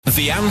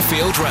The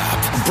Anfield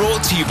Wrap,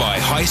 brought to you by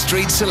High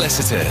Street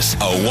Solicitors,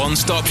 a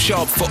one-stop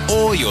shop for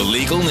all your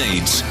legal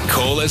needs.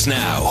 Call us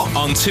now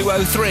on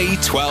 203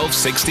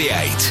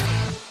 1268.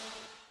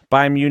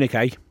 Bayern Munich,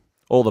 eh?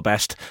 All the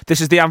best. This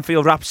is the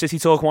Anfield Wrap, City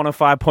Talk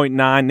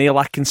 105.9. Neil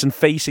Atkinson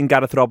facing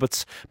Gareth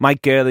Roberts,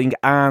 Mike Gerling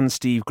and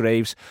Steve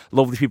Graves.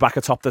 Lovely to be back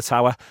atop the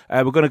tower.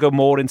 We're going to go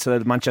more into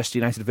Manchester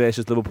United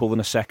versus Liverpool in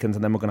a second,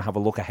 and then we're going to have a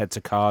look ahead to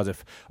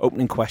Cardiff.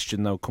 Opening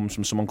question, though, comes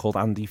from someone called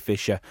Andy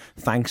Fisher.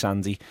 Thanks,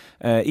 Andy.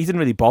 He didn't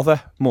really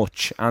bother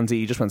much,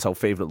 Andy. He just went out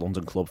favourite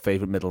London club,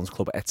 favourite Midlands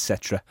club,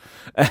 etc.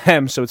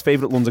 So it's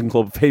favourite London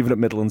club, favourite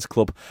Midlands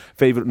club,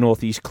 favourite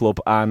North East club,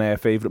 and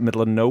favourite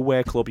middle and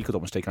nowhere club. You could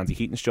almost take Andy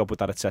Heaton's job with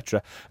that,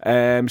 etc.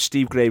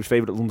 Steve Graves,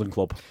 favourite London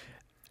club?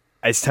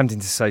 It's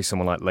tempting to say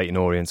someone like Leyton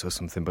Orient or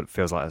something, but it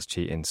feels like that's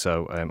cheating,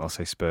 so I'll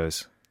say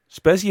Spurs.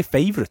 Spurs are your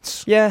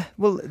favourites? Yeah,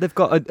 well, they've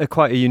got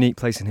quite a unique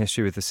place in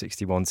history with the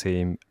 61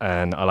 team,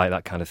 and I like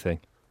that kind of thing.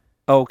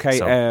 Okay,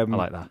 so, I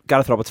like that.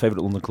 Gareth Roberts'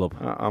 favourite London club?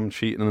 I'm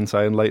cheating and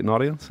saying Leyton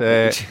Orient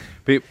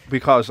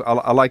because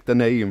I like the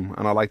name,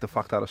 and I like the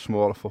fact that a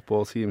smaller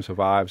football team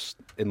survives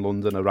in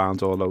London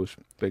around all those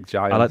big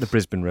giants. I like the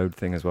Brisbane Road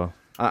thing as well.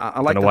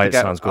 I like don't know why it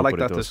sounds good, but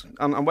it does.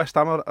 And West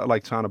Ham are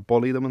like trying to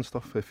bully them and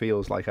stuff. It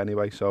feels like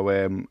anyway. So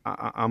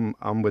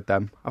I'm with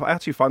them. I've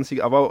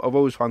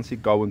always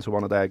fancied going to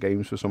one of their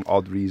games for some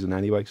odd reason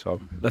anyway. So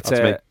that's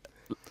me.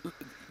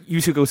 You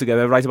two go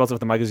together, write about it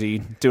with the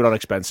magazine, do it on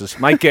expenses.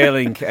 Mike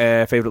Gerling,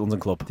 favourite London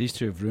club? These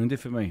two have ruined it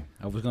for me.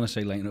 I was going to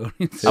say Leyton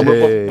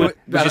Orient.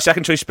 Was your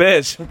second choice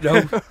Spurs?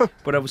 No,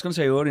 but I was going to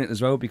say Orient as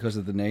well because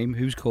of the name.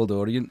 Who's called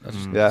Orient?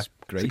 That's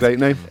great. It's a great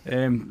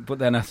name. But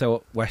then I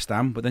thought West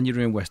Ham, but then you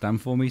ruined West Ham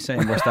for me,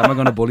 saying West Ham are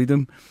going to bully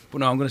them. But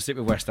no, I'm going to stick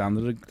with West Ham.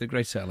 They're a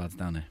great set of lads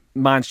down there.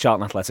 Mine's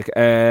Charlton Athletic.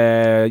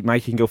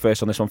 Mike, you can go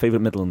first on this one.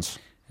 Favourite Midlands?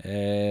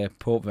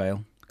 Port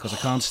Vale. Because I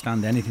can't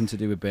stand anything to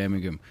do with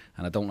Birmingham,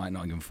 and I don't like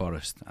Nottingham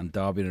Forest, and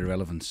Derby are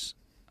irrelevance,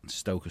 and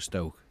Stoke are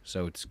Stoke,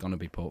 so it's going to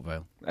be Port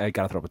Vale.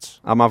 Gareth Roberts.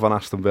 I'm having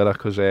Aston Villa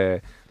because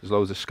there's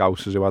loads of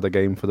Scousers who had a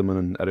game for them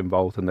and are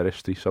involved in their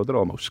history, so they're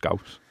almost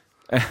Scouts.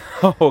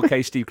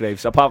 Okay, Steve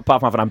Graves. Apart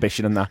from having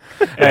ambition in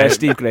that.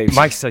 Steve Graves.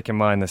 Mike's taking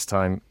mine this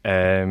time,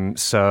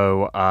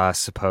 so I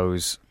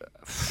suppose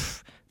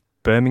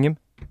Birmingham?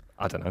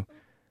 I don't know.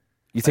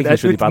 You're taking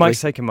this really badly. Mike's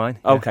taking mine.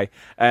 Yeah. Okay.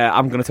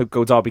 I'm going to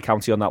go Derby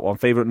County on that one.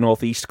 Favourite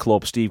North East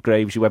club? Steve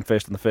Graves, you went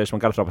first on the first one.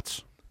 Gareth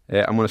Roberts.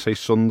 I'm going to say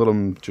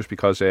Sunderland just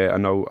because I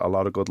know a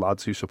lot of good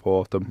lads who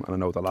support them, and I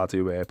know the lad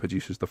who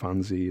produces the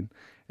fanzine.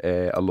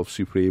 I love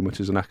Supreme, which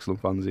is an excellent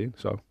fanzine,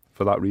 so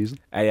for that reason.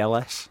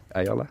 ALS.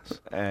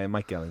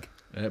 Mike Gerling.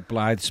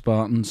 Blythe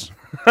Spartans.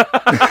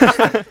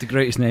 The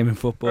greatest name in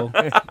football.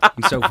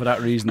 And so for that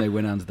reason they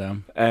win hands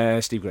down.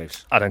 Steve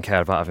Graves. I don't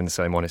care about having the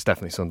same one. It's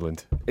definitely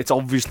Sunderland. It's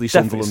obviously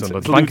definitely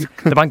Sunderland.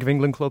 The Bank of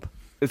England club.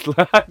 It's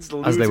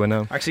as they were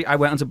known. Actually, I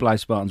went onto Blythe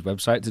Spartans'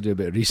 website to do a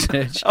bit of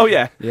research. Oh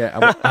yeah?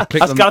 Yeah. I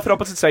clicked as Gareth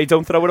Roberts would say,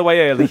 don't throw it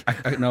away early.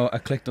 I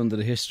clicked under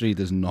the history,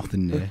 there's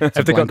nothing there.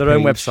 Have they got their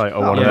own website or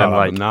one of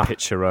them like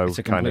picture row? It's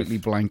a completely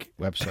blank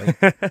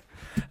website.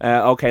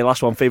 Okay,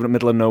 last one. Favourite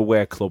middle of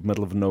nowhere club?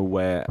 Middle of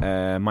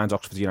nowhere. Mine's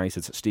Oxford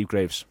United. Steve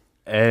Graves.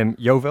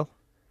 Yeovil.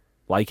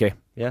 Like it.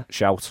 Yeah.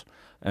 Shout.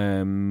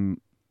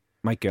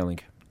 Mike Gerling.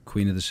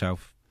 Queen of the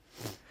South.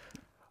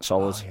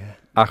 Solid. Oh, yeah.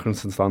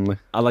 Accrington Stanley.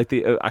 I like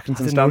the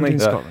Accrington Stanley.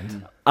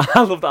 Scotland.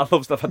 I love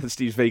the fact that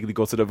Steve's vaguely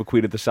gutted over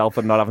Queen of the South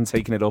and not having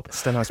taken it up.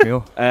 Still nice me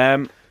up.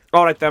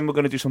 All right, then we're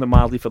going to do something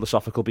mildly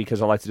philosophical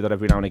because I like to do that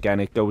every now and again.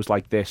 It goes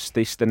like this.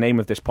 The name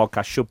of this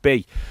podcast should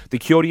be The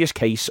Curious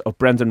Case of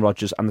Brendan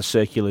Rodgers and the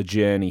Circular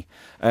Journey.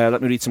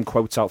 Let me read some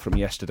quotes out from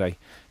yesterday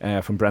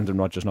from Brendan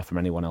Rodgers, not from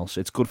anyone else.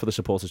 It's good for the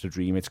supporters to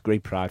dream. It's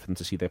great pride for them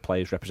to see their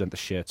players represent the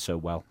shirt so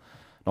well.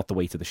 Not the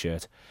weight of the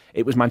shirt.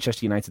 It was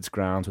Manchester United's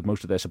ground with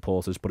most of their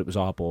supporters, but it was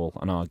our ball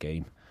and our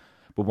game.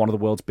 We're one of the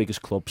world's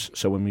biggest clubs,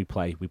 so when we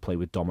play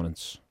with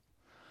dominance.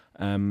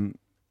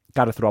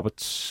 Gareth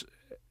Roberts,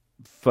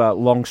 for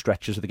long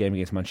stretches of the game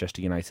against Manchester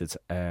United,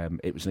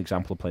 it was an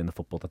example of playing the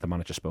football that the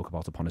manager spoke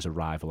about upon his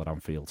arrival at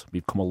Anfield.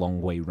 We've come a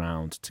long way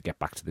round to get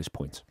back to this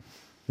point.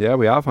 Yeah,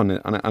 we have, and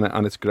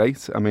it's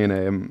great. I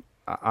mean,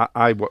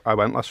 I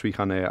went last week,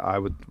 and I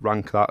would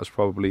rank that as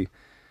probably,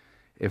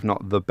 if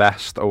not the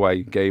best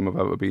away game I've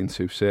ever been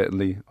to,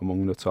 certainly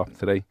among the top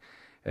three.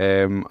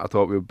 I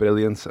thought we were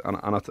brilliant,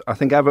 and I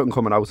think Everton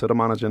coming out of the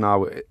manager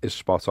now is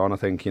spot on. I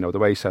think, the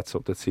way he sets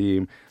up the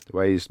team, the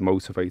way he's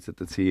motivated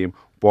the team,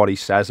 what he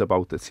says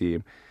about the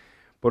team,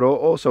 but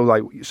also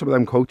like some of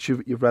them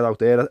coaches you've read out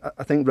there.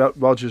 I think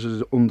Rodgers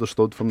has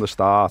understood from the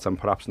start, and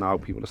perhaps now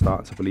people are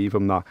starting to believe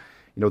him, that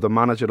the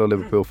manager of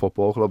Liverpool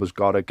Football Club has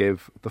got to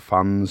give the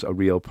fans a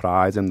real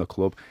pride in the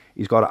club.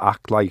 He's got to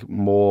act like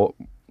more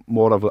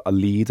of a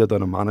leader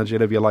than a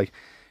manager, if you like.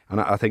 And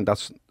I think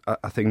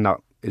that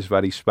is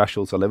very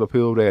special to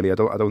Liverpool, really. I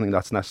don't think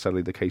that's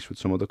necessarily the case with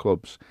some other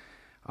clubs.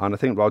 And I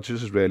think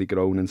Rodgers has really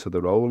grown into the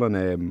role.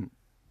 And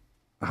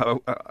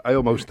I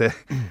almost said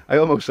I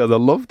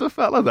love the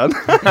fella then.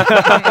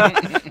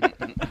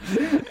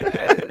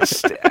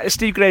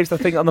 Steve Graves, I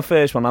think on the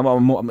first one,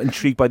 I'm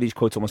intrigued by these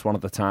quotes almost one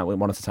at a time.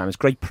 It's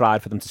great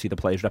pride for them to see the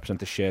players represent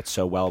the shirt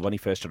so well. When he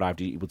first arrived,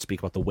 he would speak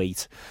about the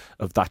weight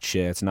of that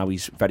shirt. Now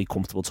he's very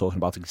comfortable talking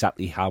about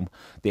exactly how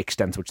the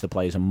extent to which the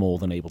players are more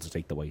than able to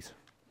take the weight.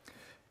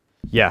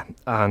 Yeah,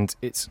 and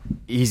it's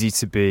easy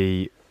to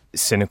be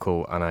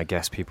cynical, and I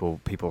guess people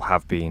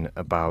have been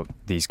about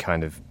these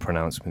kind of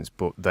pronouncements,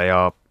 but they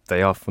are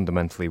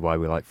fundamentally why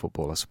we like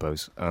football, I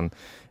suppose.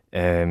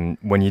 And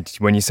when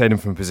you say them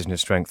from a position of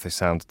strength, they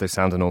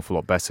sound an awful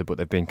lot better. But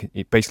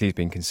he's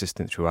been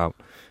consistent throughout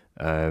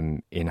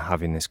in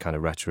having this kind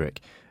of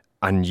rhetoric,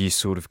 and you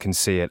sort of can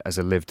see it as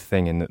a lived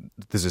thing. In that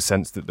there's a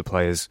sense that the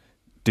players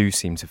do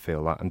seem to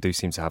feel that and do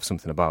seem to have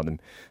something about them,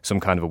 some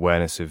kind of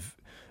awareness of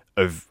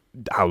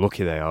how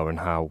lucky they are and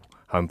how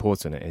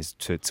important it is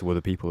to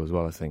other people as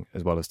well, I think,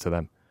 as well as to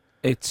them.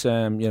 It's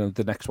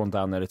the next one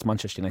down there, it's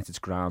Manchester United's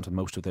ground and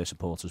most of their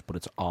supporters, but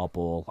it's our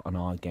ball and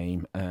our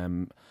game.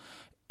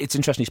 It's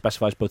interesting he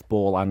specifies both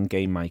ball and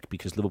game, Mike,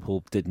 because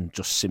Liverpool didn't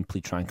just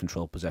simply try and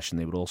control possession,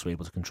 they were also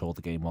able to control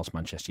the game whilst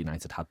Manchester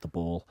United had the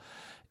ball.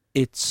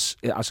 It's,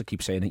 as I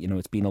keep saying it,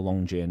 it's been a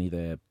long journey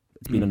there.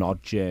 It's been an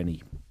odd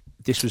journey.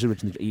 This was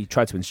originally, he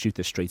tried to institute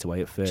this straight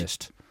away at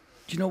first.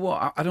 Do you know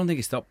what? I don't think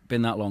it's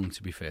been that long,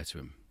 to be fair to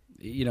him.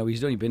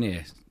 He's only been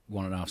here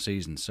 1.5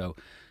 seasons, so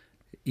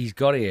he's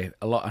got here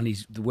a lot, and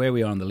where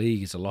we are in the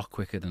league is a lot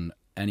quicker than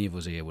any of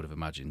us here would have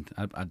imagined.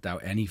 I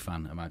doubt any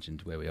fan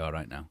imagined where we are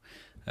right now.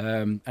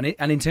 And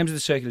in terms of the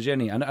circular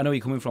journey, I know where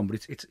you're coming from,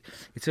 but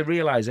it's a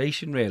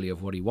realisation really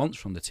of what he wants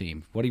from the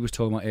team. What he was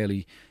talking about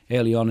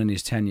early on in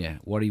his tenure,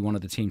 what he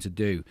wanted the team to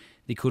do.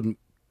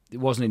 There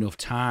wasn't enough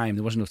time.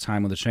 There wasn't enough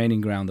time on the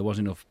training ground. There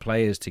wasn't enough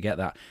players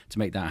to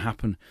make that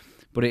happen.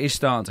 But it is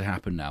starting to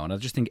happen now, and I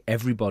just think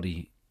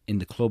everybody in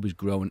the club is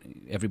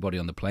growing. Everybody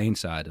on the playing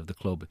side of the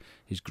club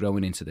is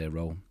growing into their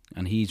role,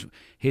 and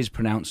his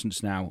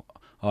pronouncements now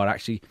are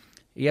actually.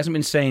 He hasn't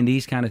been saying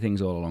these kind of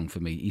things all along for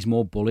me. He's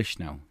more bullish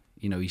now.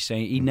 He's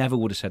saying he never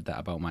would have said that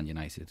about Man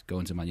United,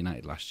 going to Man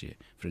United last year,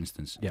 for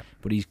instance. Yeah.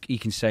 But he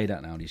can say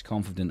that now, and he's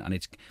confident, and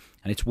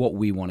it's what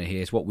we want to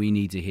hear. It's what we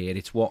need to hear.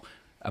 It's what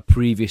a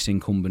previous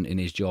incumbent in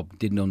his job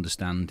didn't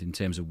understand in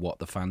terms of what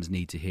the fans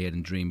need to hear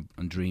and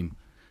dream.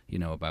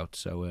 About.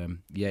 So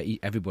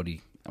everybody.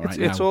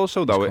 It's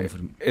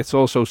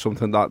also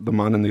something that the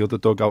man in the other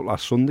dugout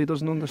last Sunday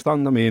doesn't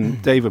understand. I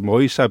mean, David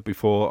Moyes said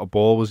before a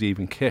ball was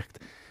even kicked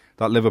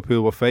that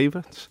Liverpool were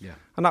favourites,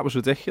 and that was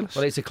ridiculous.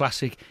 Well, it's a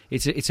classic.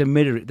 It's a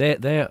mirror.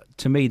 They're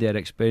to me they're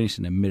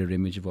experiencing a mirror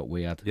image of what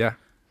we had. Yeah,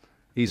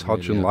 he's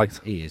Hodgson light.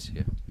 He is.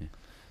 Yeah.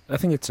 I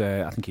think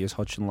he is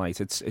Hodgson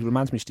light. It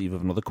reminds me, Steve,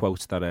 of another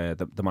quote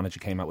that the manager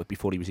came out with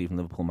before he was even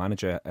Liverpool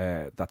manager.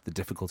 That the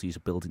difficulties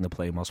of building the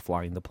plane whilst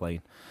flying the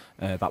plane,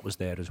 that was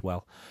there as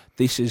well.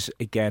 This is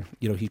again,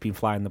 he's been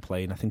flying the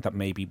plane. I think that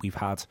maybe we've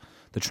had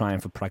the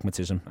triumph of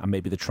pragmatism, and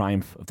maybe the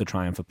triumph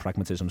of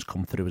pragmatism has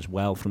come through as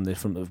well from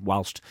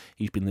whilst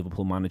he's been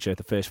Liverpool manager.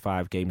 The first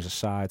 5 games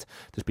aside,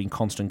 there's been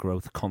constant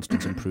growth,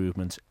 constant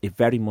improvement. It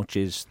very much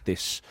is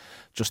this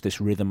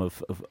rhythm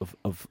of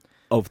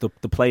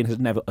the plane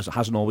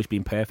hasn't always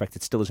been perfect.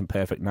 It still isn't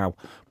perfect now,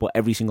 but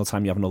every single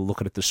time you have another look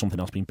at it, there's something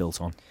else being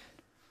built on.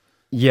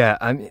 Yeah,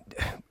 I mean,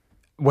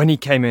 when he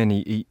came in,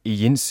 he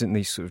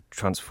instantly sort of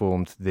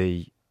transformed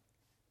the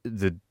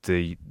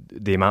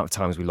amount of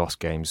times we lost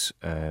games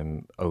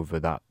over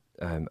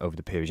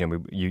the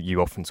period.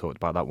 You often talked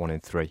about that 1 in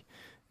 3.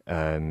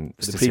 The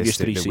previous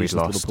 3 seasons,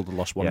 Liverpool had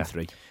lost 1 in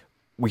 3.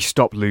 We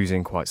stopped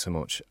losing quite so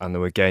much, and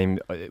there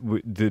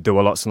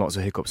were lots and lots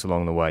of hiccups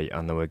along the way,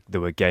 and there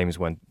were games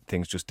when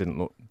things just didn't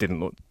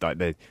look like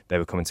they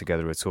were coming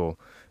together at all.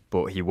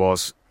 But he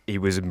was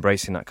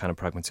embracing that kind of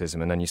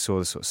pragmatism, and then you saw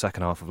the sort of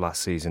second half of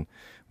last season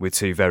with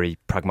 2 very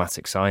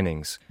pragmatic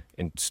signings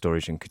in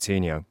Sturridge and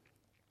Coutinho.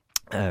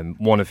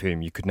 One of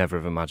whom you could never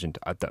have imagined.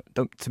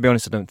 To be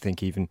honest, I don't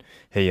think even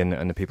he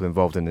and the people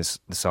involved in the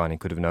signing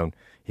could have known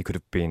he could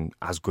have been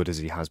as good as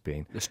he has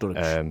been.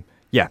 Sturridge.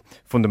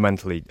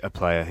 Fundamentally a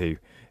player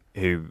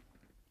who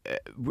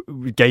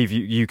gave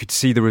you could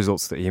see the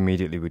results that he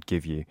immediately would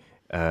give you.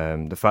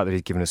 The fact that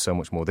he's given us so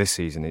much more this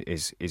season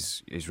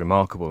is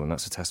remarkable, and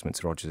that's a testament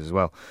to Rodgers as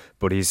well.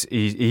 But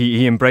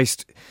he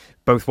embraced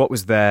both what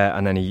was there,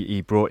 and then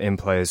he brought in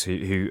players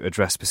who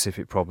addressed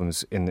specific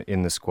problems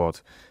in the squad.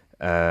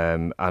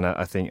 And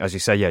I think, as you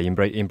say, he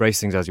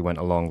embraced things as he went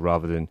along,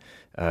 rather than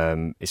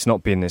it's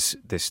not been this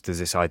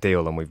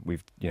ideal, and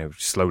we've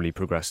slowly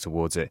progressed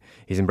towards it.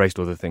 He's embraced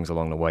other things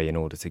along the way in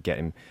order to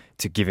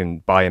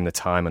buy him the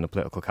time and the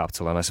political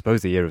capital, and I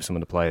suppose the ear of some of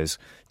the players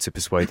to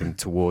persuade them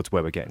towards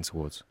where we're getting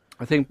towards.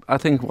 I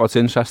think what's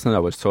interesting, I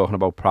was talking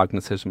about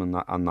pragmatism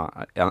and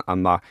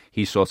that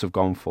he's sort of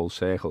gone full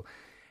circle.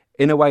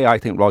 In a way, I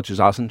think Rodgers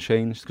hasn't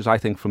changed, because I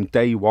think from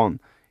day one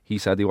he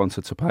said he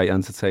wanted to play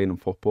entertaining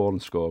football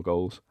and score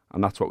goals,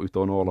 and that's what we've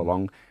done all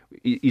along.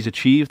 He's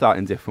achieved that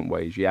in different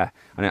ways,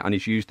 and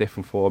he's used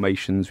different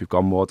formations. We've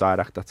gone more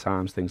direct at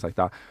times, things like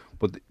that.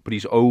 But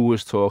he's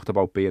always talked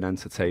about being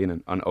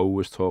entertaining and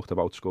always talked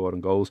about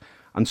scoring goals,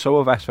 and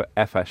so have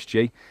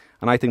FSG.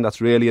 And I think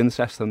that's really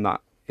interesting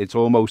that it's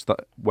almost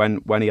that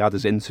when he had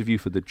his interview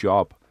for the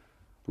job,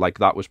 like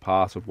that was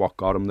part of what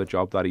got him the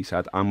job. That he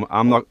said,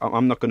 "I'm not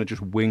going to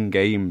just win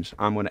games.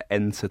 I'm going to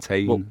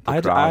entertain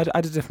the crowd." I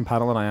had a different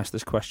panel and I asked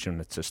this question.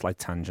 It's a slight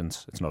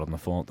tangent. It's not on the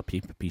phone. The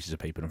pieces of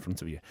paper in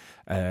front of you,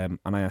 and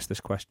I asked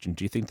this question: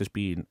 do you think there's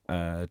been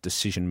a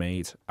decision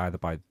made either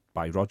by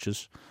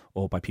Rodgers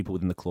or by people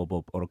within the club,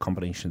 or a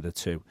combination of the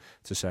two,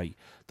 to say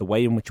the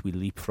way in which we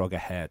leapfrog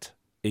ahead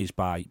is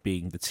by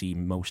being the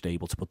team most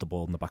able to put the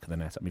ball in the back of the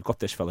net? And we've got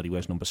this fella, he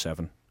wears number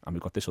 7, and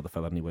we've got this other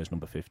fella, and he wears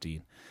number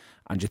 15.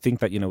 And do you think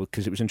that,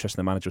 because it was interesting,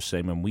 the manager was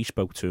saying when we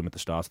spoke to him at the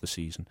start of the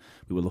season,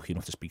 we were lucky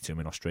enough to speak to him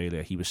in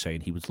Australia, he was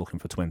saying he was looking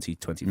for 20,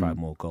 25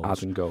 more goals.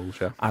 Adding goals,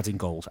 yeah. Adding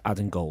goals.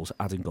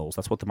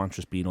 That's what the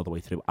mantra's been all the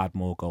way through, add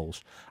more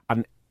goals.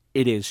 And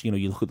it is, you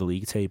look at the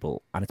league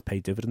table and it's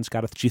paid dividends,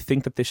 Gareth. Do you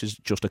think that this is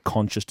just a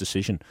conscious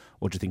decision,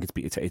 or do you think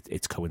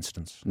it's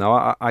coincidence?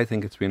 No, I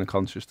think it's been a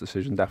conscious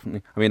decision,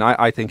 definitely. I mean,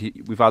 I think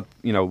we've had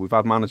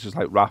managers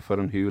like Rafa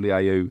and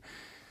Houllier who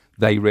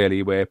they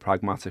really were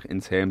pragmatic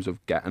in terms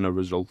of getting a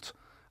result,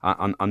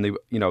 and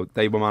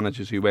they were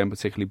managers who weren't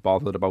particularly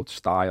bothered about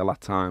style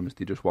at times.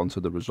 They just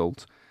wanted the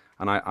result,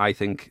 and I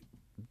think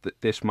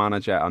this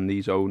manager and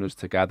these owners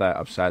together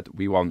have said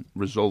we want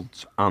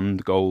results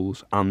and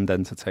goals and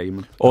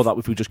entertainment. Or that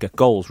if we just get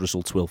goals,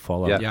 results will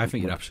follow. Yeah, I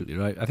think you're absolutely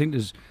right. I think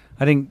as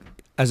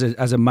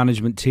a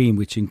management team,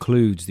 which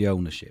includes the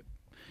ownership,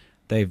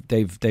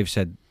 they've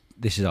said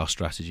this is our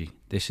strategy.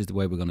 This is the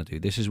way we're going to do.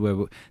 This is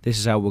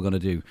how we're going to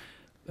do.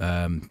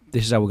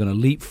 This is how we're going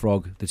to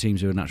leapfrog the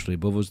teams who are naturally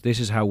above us. This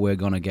is how we're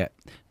going to get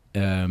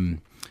the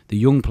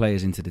young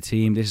players into the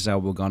team. This is how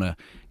we're going to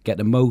get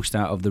the most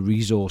out of the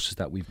resources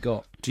that we've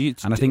got.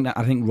 I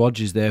think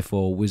Rodgers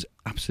therefore was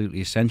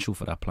absolutely essential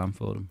for that plan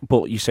for them.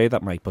 But you say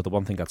that, Mike, but the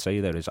one thing I'd say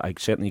there is I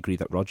certainly agree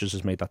that Rodgers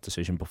has made that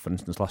decision. But for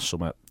instance, last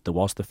summer there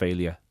was the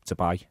failure to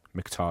buy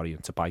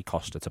Mkhitaryan, to buy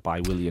Costa, to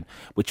buy Willian,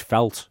 which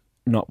felt,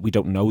 we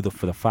don't know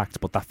for the fact,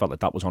 but that felt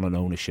like that was on an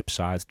ownership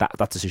side.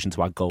 That decision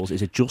to add goals,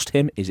 is it just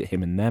him? Is it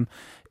him and them?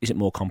 Is it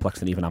more complex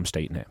than even I'm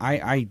stating it?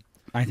 I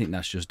think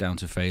that's just down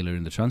to failure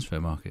in the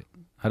transfer market.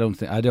 I don't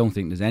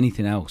think there's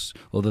anything else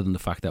other than the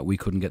fact that we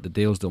couldn't get the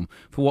deals done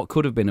for what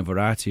could have been a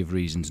variety of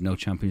reasons. No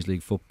Champions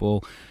League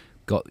football,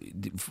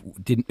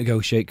 didn't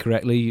negotiate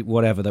correctly,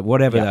 whatever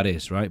that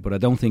is, right? But I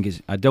don't think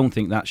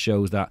that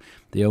shows that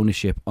the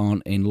ownership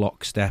aren't in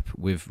lockstep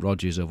with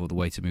Rodgers over the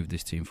way to move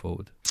this team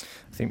forward.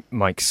 I think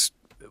Mike's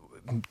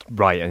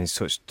right, and he's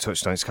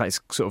touched on it's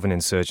sort of an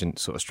insurgent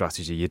sort of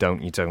strategy. You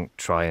don't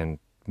try and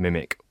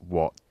mimic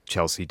what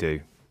Chelsea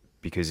do,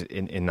 because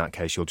in that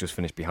case you'll just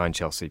finish behind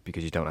Chelsea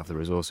because you don't have the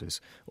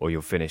resources, or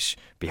you'll finish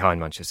behind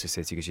Manchester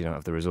City because you don't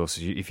have the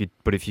resources.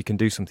 But if you can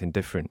do something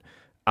different,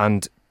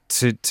 and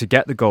to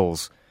get the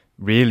goals,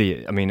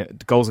 really, I mean,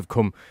 the goals have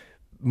come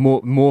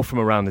more from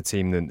around the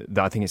team than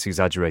that. I think it's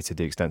exaggerated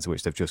the extent to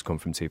which they've just come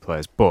from 2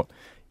 players, but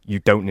you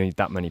don't need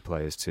that many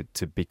players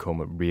to become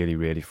a really,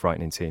 really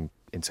frightening team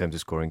in terms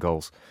of scoring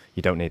goals.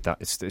 You don't need that.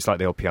 It's like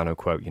the old piano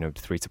quote,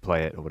 3 to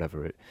play it, or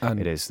whatever it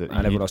is. And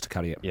everyone has to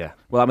carry it. Yeah.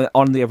 Well, I mean,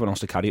 everyone has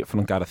to carry it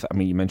from Gareth. I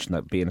mean, you mentioned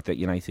that being at that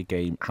United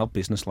game. How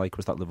business-like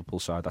was that Liverpool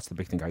side? That's the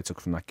big thing I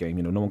took from that game.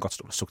 No one got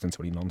sucked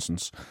into any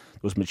nonsense.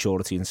 There was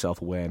maturity and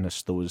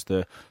self-awareness. There was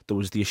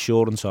the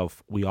assurance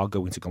of, we are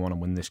going to go on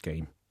and win this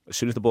game. As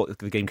soon as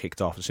the game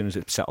kicked off, as soon as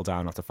it settled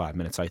down after 5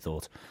 minutes, I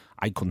thought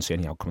I couldn't see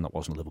any outcome that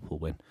wasn't a Liverpool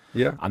win.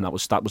 Yeah, and that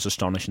was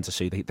astonishing to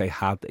see. They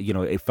had,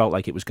 it felt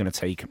like it was going to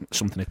take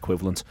something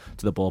equivalent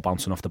to the ball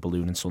bouncing off the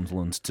balloon in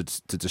Sunderland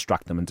to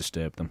distract them and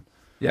disturb them.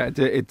 Yeah,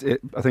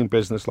 I think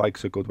business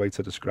like's a good way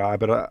to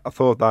describe it. I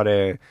thought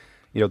that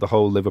the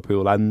whole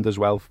Liverpool end as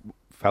well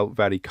felt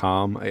very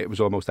calm. It was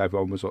almost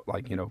everyone was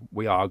like,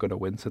 we are going to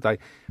win today,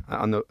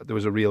 and there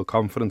was a real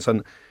confidence.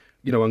 And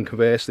and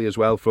conversely as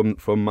well, from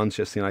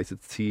Manchester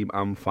United team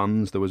and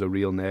fans, there was a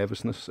real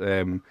nervousness.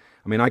 I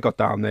mean, I got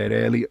down there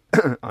early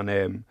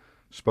and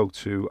spoke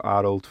to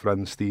our old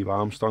friend Steve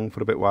Armstrong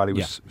for a bit while he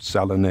was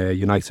selling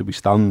United We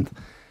Stand.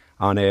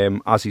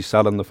 And as he's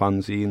selling the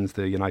fanzines,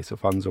 the United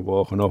fans are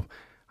walking up,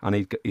 and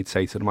he'd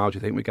say to them, "How do you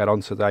think we get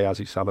on today?" As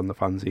he's selling the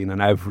fanzine,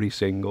 and every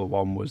single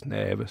one was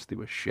nervous. They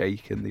were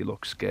shaking. They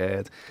looked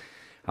scared.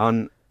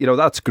 And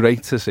that's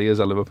great to see as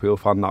a Liverpool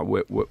fan,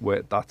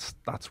 that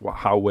that's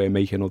how we're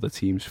making other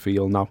teams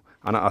feel now.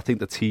 And I think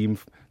the team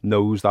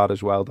knows that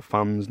as well. The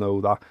fans know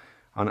that,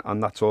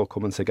 and that's all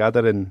coming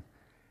together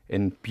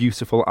in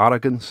beautiful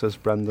arrogance, as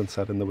Brendan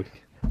said in the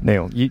week.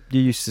 Neil, you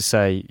used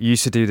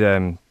to do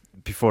them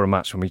before a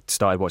match when we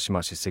started watching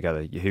matches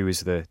together.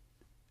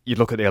 You'd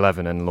look at the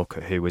 11 and look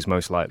at who was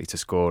most likely to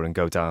score and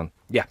go down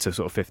to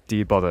sort of 5th. Do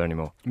you bother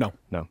anymore? No.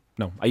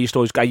 I used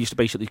to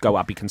basically go,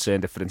 I'd be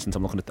concerned if, for instance,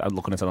 I'm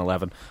looking at an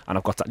 11 and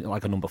I've got that,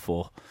 like a number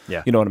 4.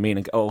 Yeah. You know what I mean?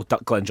 And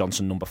Glenn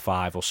Johnson number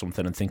 5 or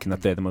something, and thinking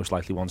that they're the most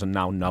likely ones. And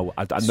now, no,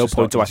 at no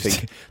point do I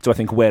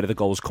think where are the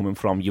goals coming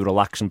from? You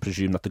relax and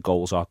presume that the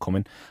goals are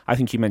coming. I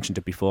think you mentioned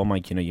it before,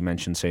 Mike. You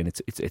mentioned saying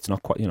it's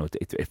not quite.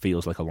 It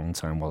feels like a long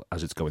time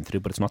as it's going through,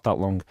 but it's not that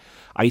long.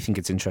 I think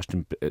it's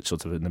interesting,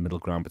 sort of in the middle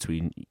ground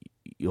between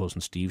yours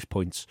and Steve's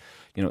points.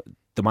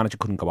 the manager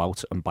couldn't go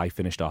out and buy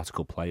finished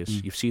article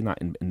players. You've seen that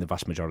in the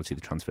vast majority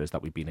of the transfers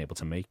that we've been able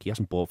to make. He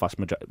hasn't bought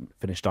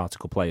finished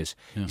article players.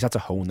 Yeah. He's had to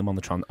hone them on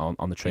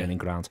the training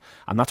ground,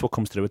 and that's what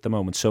comes through at the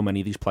moment. So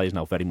many of these players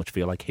now very much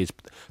feel like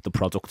the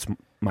product,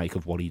 Mike,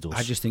 of what he does.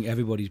 I just think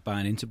everybody's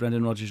buying into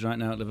Brendan Rodgers right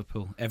now at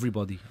Liverpool.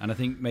 Everybody, and I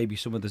think maybe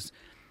some of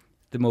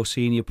the more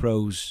senior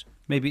pros.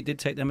 Maybe it did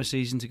take them a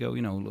season to go,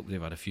 look,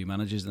 they've had a few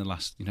managers in the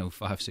last,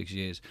 5-6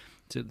 years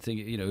to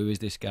think, who is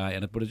this guy?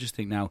 But I just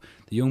think now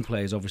the young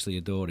players obviously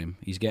adore him.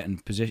 He's getting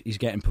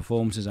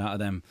performances out of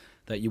them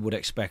that you would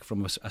expect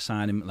from a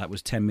signing that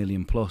was 10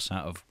 million plus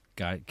out of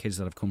kids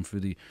that have come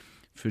through the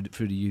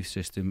youth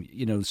system.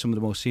 Some of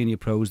the more senior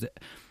pros, that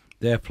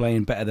they're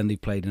playing better than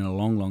they've played in a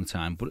long, long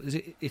time. But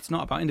it's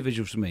not about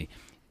individuals for me.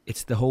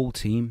 It's the whole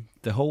team.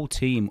 The whole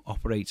team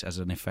operates as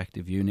an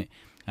effective unit.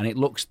 And it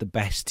looks the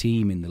best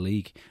team in the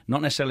league.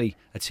 Not necessarily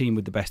a team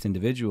with the best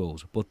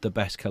individuals, but the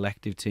best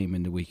collective team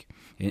in the league.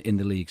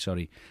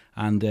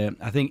 And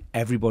I think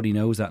everybody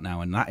knows that now,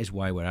 and that is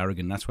why we're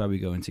arrogant. That's why we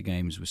go into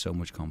games with so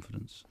much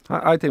confidence.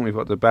 I think we've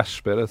got the best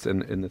spirit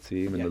in the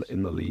team,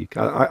 in the league.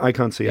 I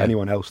can't see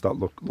anyone else that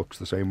looks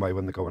the same way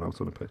when they're going out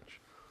on the pitch.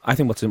 I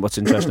think what's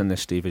interesting in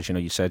this, Steve, is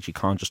you said we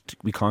can't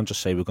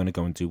just say we're going to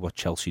go and do what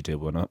Chelsea do.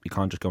 We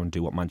can't just go and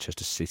do what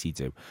Manchester City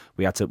do.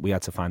 We had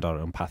to find our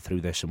own path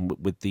through this, and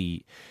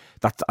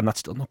that's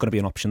still not going to be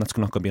an option. That's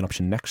not going to be an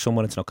option next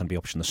summer. It's not going to be an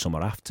option the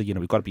summer after.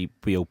 We've got to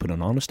be open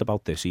and honest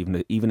about this.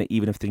 Even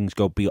if things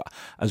go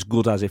as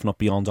good as, if not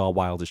beyond, our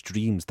wildest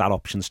dreams, that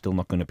option's still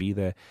not going to be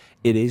there.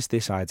 It is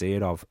this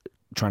idea of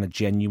trying to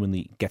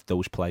genuinely get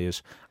those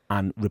players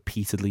and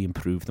repeatedly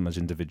improve them as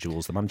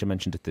individuals. The manager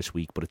mentioned it this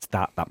week, but it's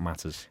that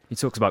matters. He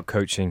talks about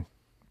coaching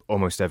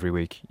almost every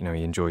week. He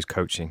enjoys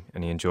coaching,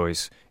 and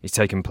he's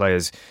taken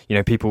players.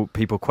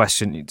 People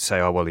question,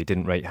 say, oh well, he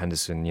didn't rate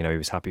Henderson. He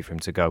was happy for him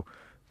to go,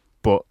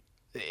 but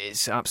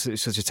it's absolutely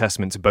such a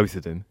testament to both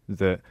of them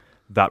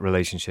that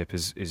relationship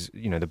is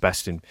the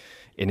best in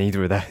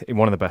either of their,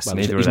 one of the best in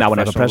either of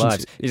their professional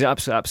lives. He's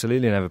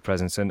absolutely an ever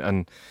presence,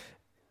 and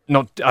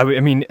not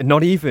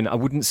even, I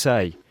wouldn't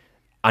say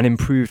an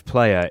improved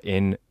player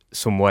in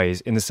some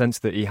ways, in the sense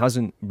that he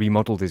hasn't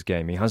remodelled his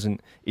game.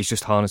 He's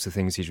just harnessed the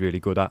things he's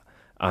really good at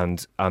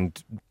and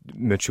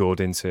matured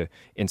into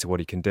what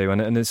he can do.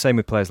 And the same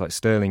with players like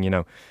Sterling.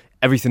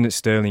 Everything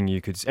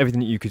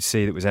that you could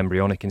see that was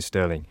embryonic in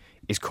Sterling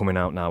is coming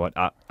out now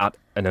at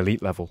an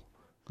elite level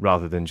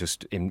rather than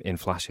just in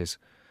flashes.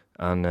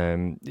 And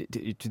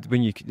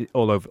when you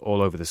all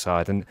over the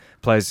side, and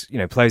players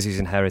he's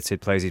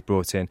inherited, players he's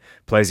brought in,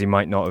 players he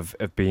might not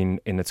have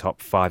been in the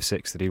top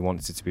 5-6 that he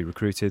wanted to be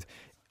recruited,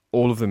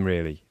 all of them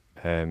really,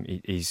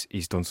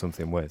 he's done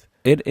something with.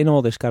 In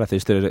all this, Gareth,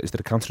 is there a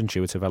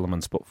counterintuitive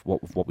element? But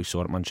what we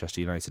saw at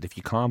Manchester United, if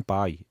you can't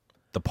buy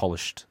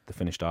the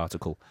finished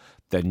article,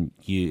 then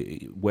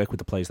you work with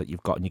the players that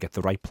you've got, and you get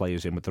the right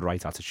players in with the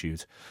right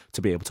attitude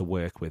to be able to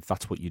work with.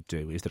 That's what you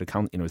do. Is there a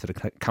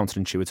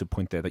counterintuitive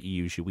point there that you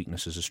use your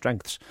weaknesses as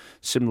strengths?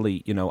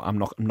 Similarly, I'm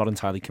not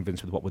entirely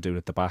convinced with what we're doing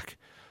at the back.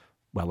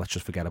 Well, let's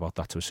just forget about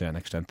that to a certain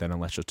extent then, and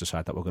let's just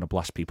decide that we're going to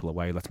blast people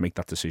away. Let's make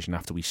that decision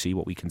after we see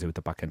what we can do at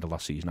the back end of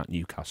last season at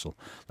Newcastle.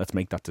 Let's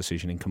make that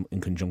decision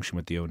in conjunction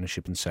with the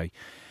ownership and say,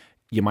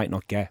 you might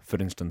not get, for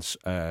instance,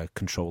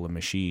 control a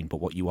machine, but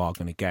what you are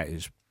going to get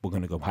is we're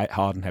going to go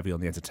hard and heavy on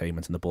the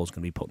entertainment, and the ball's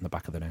going to be put in the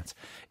back of the net.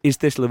 Is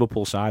this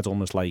Liverpool side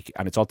almost like,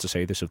 and it's odd to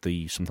say this of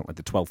something like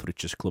the 12th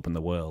richest club in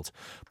the world,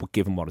 but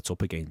given what it's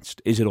up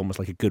against, is it almost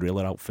like a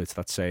guerrilla outfit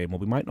that's saying, well,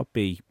 we might not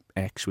be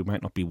X, we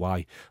might not be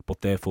Y,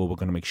 but therefore we're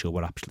going to make sure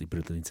we're absolutely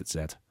brilliant at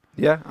Z?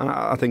 Yeah, and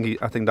I think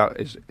that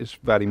is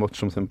very much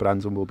something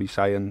Brendan will be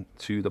saying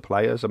to the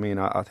players.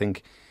 I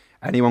think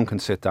anyone can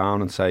sit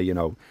down and say,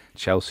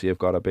 Chelsea have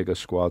got a bigger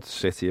squad,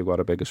 City have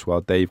got a bigger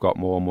squad, they've got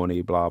more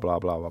money, blah, blah,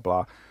 blah, blah,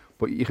 blah.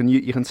 But you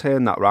can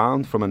turn that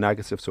round from a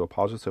negative to a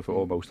positive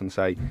almost and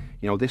say,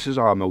 this is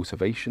our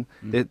motivation.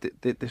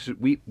 This is,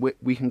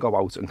 we can go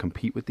out and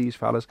compete with these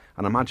fellas,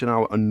 and imagine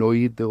how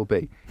annoyed they'll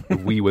be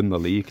if we win the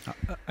league.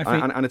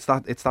 And it's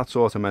that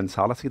sort of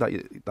mentality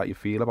that you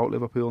feel about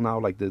Liverpool now.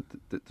 Like there's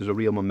a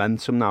real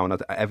momentum now,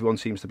 and everyone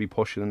seems to be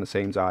pushing in the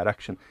same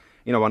direction.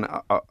 And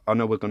I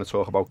know we're going to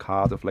talk about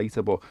Cardiff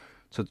later, but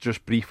to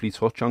just briefly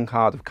touch on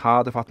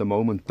Cardiff at the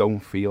moment don't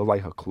feel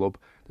like a club.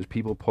 There's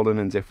people pulling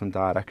in different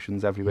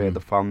directions everywhere,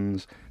 the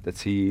fans, the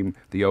team,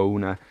 the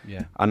owner.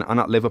 Yeah. And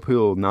at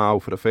Liverpool now,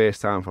 for the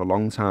first time for a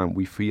long time,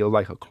 we feel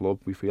like a club.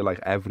 We feel like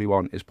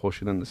everyone is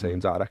pushing in the same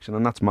direction,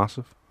 and that's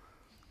massive.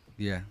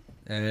 Yeah.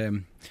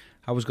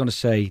 I was going to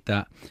say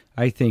that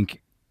I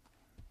think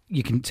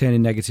you can turn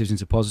in negatives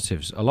into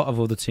positives. A lot of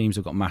other teams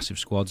have got massive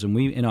squads, and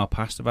we in our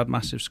past have had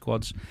massive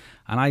squads,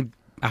 and I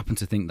happen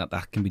to think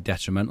that can be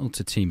detrimental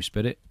to team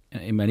spirit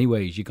in many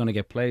ways. You're going to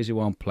get players who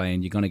aren't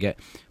playing. You're going to get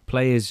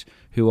players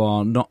who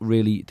are not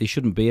really, they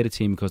shouldn't be at a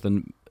team because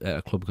they're at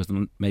a club because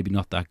they're maybe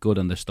not that good,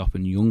 and they're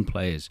stopping young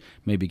players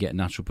maybe get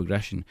natural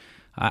progression.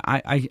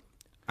 I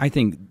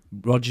think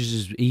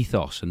Rodgers'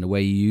 ethos and the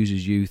way he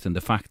uses youth, and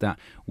the fact that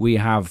we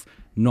have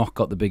not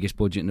got the biggest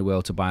budget in the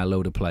world to buy a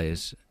load of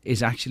players,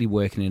 is actually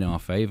working in our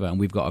favour. And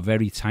we've got a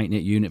very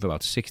tight-knit unit of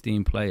about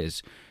 16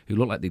 players who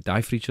look like they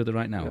die for each other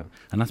right now. Yeah.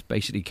 And that's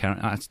basically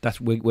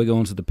we're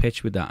going to the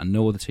pitch with that, and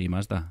no other team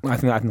has that. I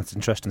think that's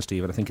interesting,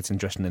 Steve. And I think it's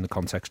interesting in the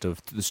context of,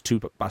 there's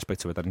two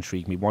aspects of it that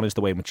intrigue me. One is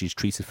the way in which he's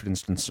treated, for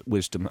instance,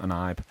 Wisdom and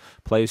Ibe,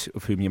 players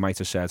of whom you might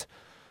have said,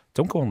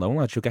 don't go on loan,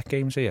 lads, you'll get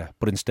games here.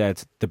 But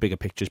instead, the bigger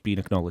picture's being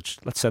acknowledged.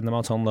 Let's send them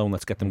out on loan,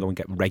 let's get them going and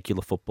get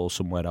regular football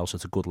somewhere else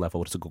at a good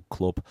level, at a good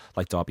club,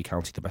 like Derby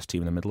County, the best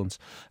team in the Midlands.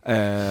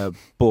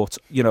 But,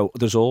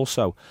 there's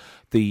also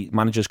the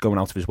manager's going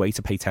out of his way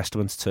to pay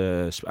testament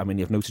to,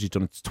 you've noticed he's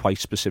done it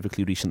twice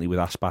specifically recently with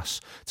Aspas,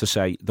 to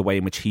say the way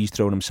in which he's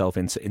thrown himself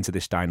into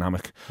this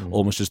dynamic,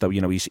 almost as though,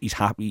 he's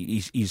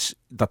happy, he's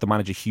that the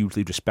manager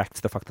hugely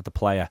respects the fact that the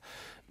player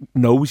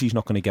knows he's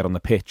not going to get on the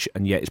pitch,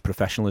 and yet his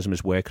professionalism,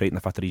 his work rate, and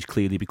the fact that he's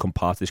clearly become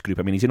part of this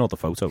group. He's in all the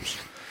photos.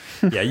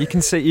 Yeah, you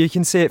can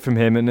see it from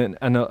him and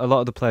a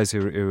lot of the players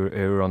who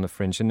are on the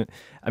fringe. And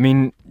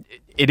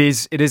it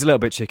is a little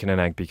bit chicken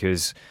and egg,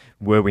 because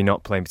were we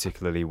not playing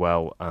particularly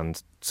well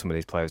and some of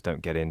these players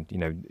don't get in,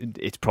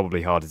 it's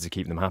probably harder to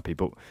keep them happy.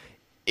 But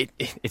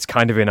it's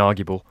kind of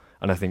inarguable,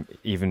 and I think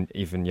even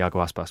Iago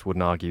Aspas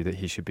wouldn't argue that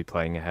he should be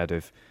playing ahead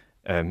of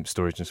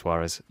Sturridge and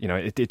Suarez.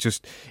 It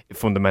just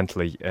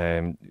fundamentally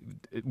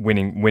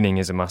winning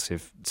is a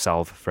massive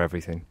salve for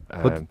everything.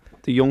 But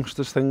the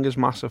youngsters thing is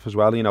massive as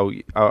well.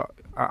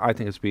 I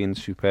think it's been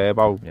superb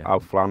how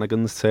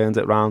Flanagan's turned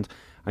it round.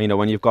 And,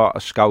 when you've got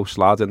a Scouse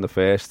lad in the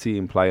first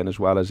team playing as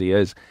well as he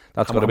is,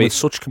 that's got to be with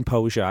such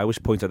composure. I always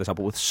point at this out,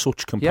 but with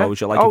such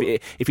composure. Yeah.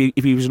 If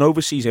he was an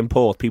overseas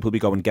import, people would be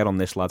going, get on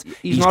this lad.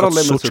 He's not got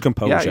such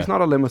composure. Yeah, he's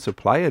not a limited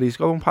player. He's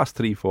going past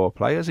 3-4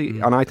 players,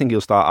 and I think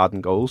he'll start adding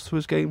goals to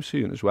his game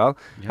soon as well.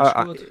 He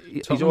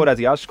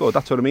already has scored.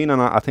 That's what I mean.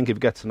 And I think if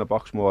he gets in the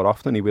box more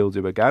often, he will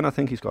do again. I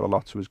think he's got a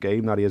lot to his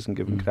game that he isn't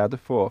given credit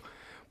for.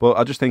 But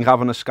I just think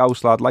having a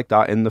Scouse lad like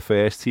that in the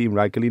first team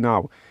regularly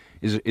now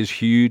is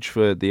huge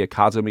for the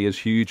academy, is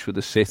huge for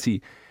the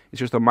city.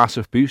 It's just a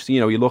massive boost.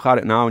 You look at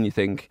it now and you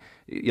think,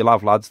 you'll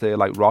have lads there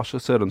like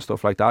Rossiter and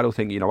stuff like that who'll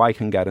think, I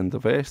can get in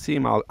the first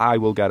team. I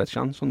will get a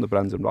chance under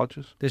Brendan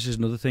Rodgers. This is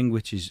another thing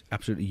which is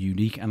absolutely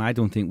unique, and I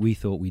don't think we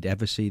thought we'd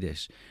ever see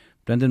this.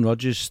 Brendan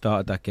Rodgers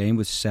started that game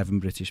with 7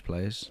 British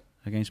players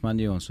against Man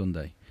U on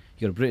Sunday.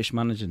 You got a British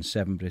manager and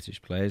 7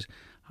 British players.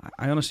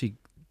 I honestly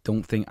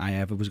don't think I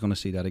ever was going to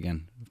see that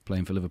again,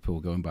 playing for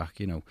Liverpool going back,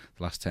 the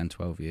last 10,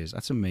 12 years.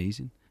 That's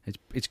amazing.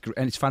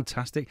 It's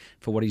fantastic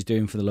for what he's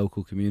doing for the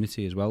local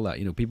community as well. That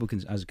people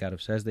can, as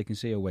Gareth says, they can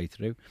see a way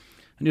through.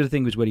 And the other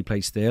thing was where he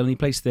played Sterling. He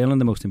played Sterling in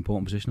the most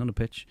important position on the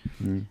pitch.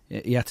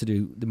 He had to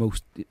do the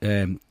most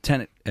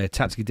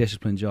tactically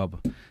disciplined job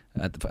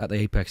at the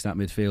apex of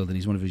that midfield, and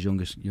he's one of his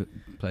youngest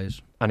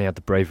players. And he had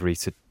the bravery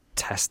to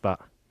test that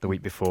the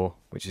week before,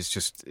 which is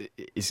just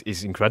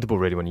is incredible,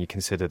 really, when you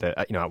consider that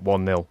at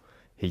 1-0.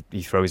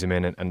 He throws him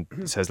in and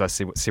says, "Let's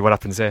see what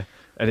happens here."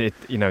 And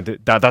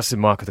that's the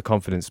mark of the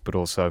confidence, but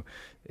also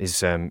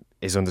his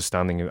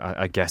understanding,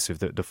 I guess, of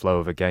the flow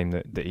of a game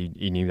that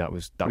he knew that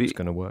was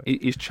going to work.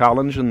 He's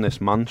challenging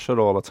this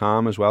mantra all the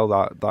time as well,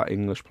 that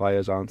English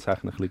players aren't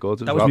technically good.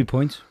 That was my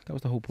point. That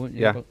was the whole point.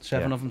 Yeah, about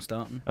 7 of them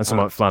starting. And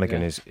someone like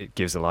Flanagan it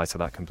gives the light to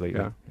that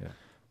completely. Yeah.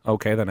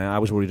 Okay, then I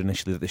was worried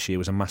initially that this year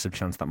was a massive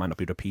chance that might not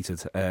be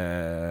repeated.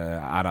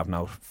 And I've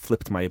now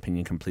flipped my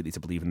opinion completely to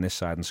believe in this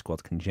side and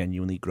squad can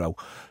genuinely grow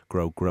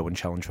and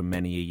challenge for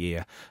many a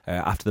year.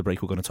 After the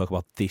break, we're going to talk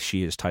about this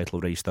year's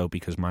title race, though,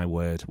 because my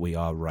word, we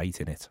are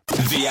right in it.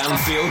 The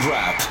Anfield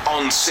Wrap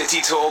on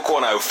City Talk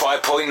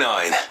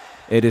 105.9.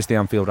 It is the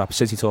Anfield Wrap,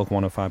 City Talk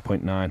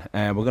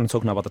 105.9. We're going to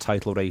talk now about the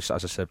title race.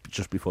 As I said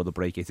just before the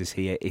break, it is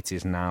here, it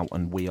is now,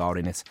 and we are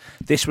in it.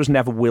 This was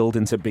never willed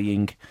into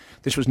being.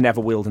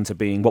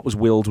 What was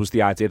willed was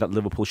the idea that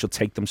Liverpool should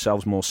take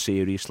themselves more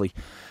seriously.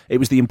 It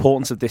was the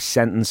importance of this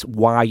sentence,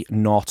 why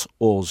not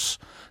us?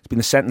 It's been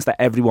the sentence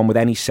that everyone with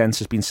any sense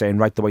has been saying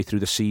right the way through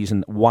the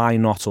season. Why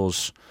not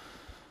us?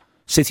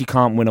 City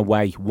can't win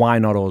away. Why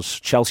not us?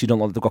 Chelsea don't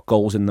look like they've got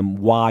goals in them.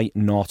 Why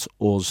not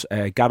us?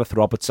 Gareth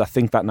Roberts, I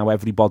think that now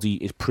everybody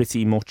is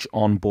pretty much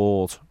on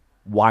board.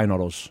 Why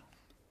not us?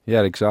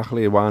 Yeah,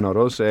 exactly. Why not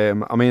us?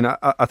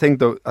 I think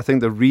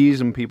the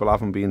reason people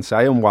haven't been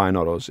saying why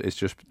not us is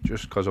just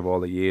because of all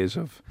the years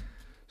of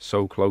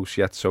so close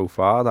yet so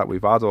far that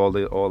we've had, all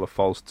the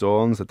false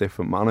dawns, the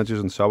different managers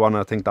and so on.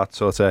 I think that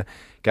sort of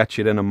gets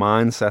you in a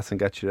mindset and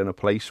gets you in a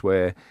place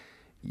where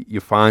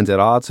you find it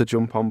hard to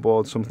jump on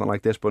board something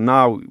like this. But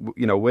now,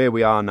 where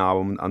we are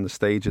now and the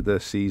stage of the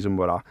season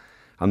we're at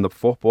and the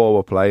football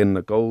we're playing,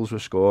 the goals we're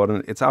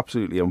scoring, it's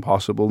absolutely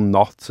impossible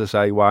not to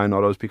say why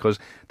not us, because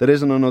there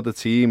isn't another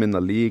team in the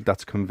league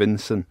that's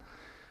convincing.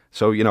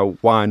 So,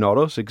 why not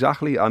us?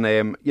 Exactly. And,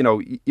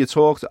 I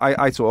talk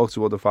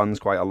to other fans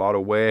quite a lot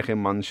of work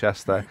in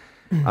Manchester.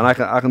 And I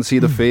can see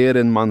the fear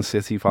in Man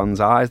City fans'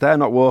 eyes. They're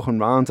not walking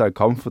around out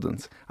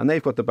confident, and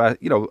they've got the best,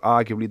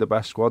 arguably the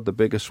best squad, the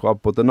biggest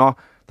squad. But they're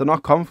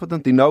not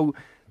confident.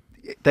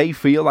 They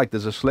feel like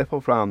there's a slip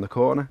up round the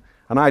corner,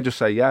 And I just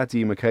say, yeah,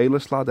 Dean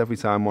Michaelis, lad, every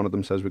time one of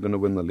them says we're going to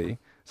win the league.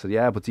 I said,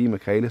 yeah, but Dean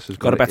Michaelis has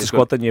got a better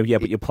squad than you, yeah,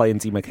 but you're playing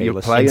Dean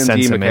Michaelis. You're playing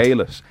Dean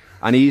Michaelis,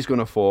 and he's going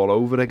to fall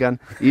over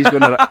again. He's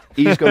going to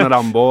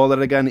handball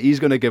it again. He's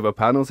going to give a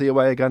penalty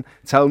away again.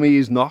 Tell me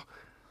he's not.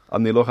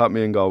 And they look at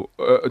me and go,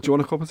 do you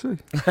want a cup of tea?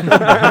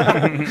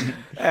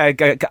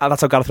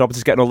 That's how Gareth Roberts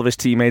is getting all of his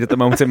teammates at the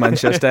moment in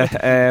Manchester.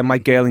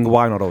 Mike Gerling,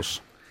 why not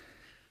us?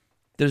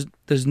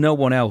 There's no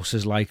one else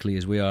as likely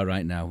as we are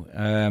right now.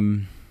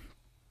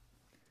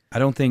 I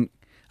don't think,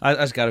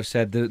 as Gareth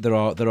said, there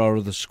are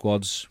other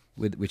squads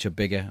which are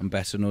bigger and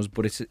better than us,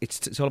 but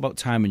it's all about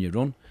timing your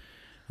run.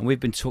 And we've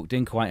been tucked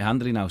in quite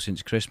handily now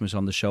since Christmas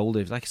on the shoulder.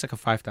 It's like a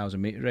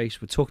 5,000 metre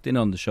race. We're tucked in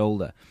on the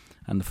shoulder,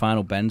 and the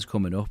final bend's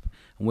coming up,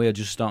 and we are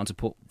just starting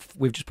to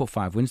we've just put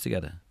 5 wins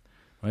together,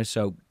 right?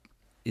 So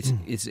it's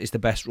the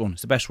best run.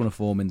 It's the best run of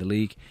form in the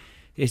league.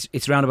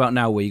 It's round about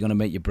now where you're going to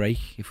make your break.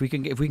 If we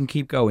can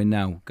keep going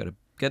now, got to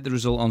get the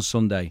result on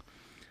Sunday,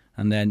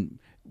 and then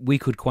we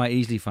could quite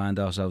easily find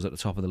ourselves at the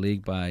top of the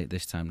league by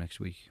this time next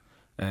week.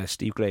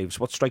 Steve Graves,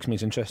 what strikes me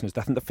as interesting is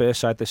I think the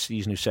first side this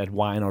season who said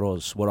why not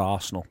us were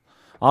Arsenal.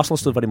 Arsenal's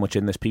still very much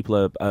in this. People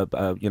are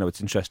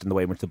it's interesting the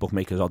way in which the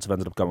bookmakers' odds have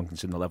ended up going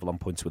considering the level on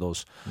points with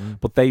us.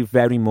 But they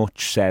very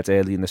much said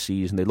early in the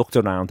season, they looked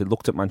around, they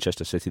looked at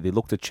Manchester City, they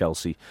looked at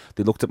Chelsea,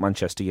 they looked at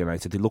Manchester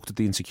United, they looked at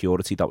the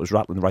insecurity that was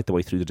rattling right the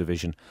way through the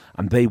division,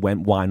 and they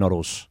went, why not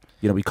us?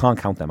 We can't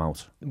count them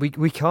out.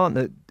 We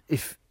can't.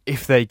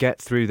 If they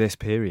get through this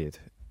period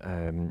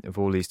of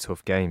all these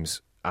tough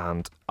games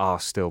and are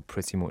still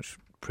pretty much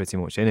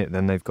in it,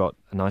 then they've got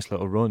a nice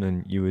little run,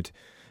 and you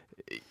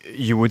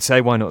would say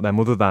why not them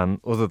other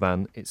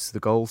than it's the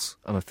goals.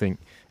 And I think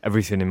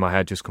everything in my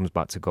head just comes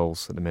back to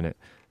goals at the minute.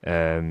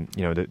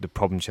 The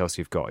problem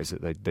Chelsea have got is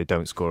that they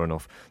don't score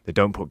enough. They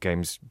don't put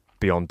games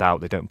beyond doubt.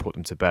 They don't put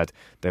them to bed.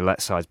 They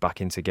let sides back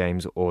into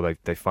games, or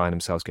they find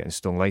themselves getting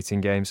stung late in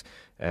games,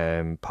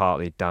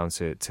 partly down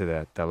to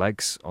their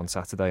legs on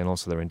Saturday and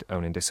also their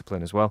own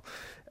indiscipline as well.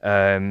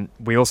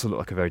 We also look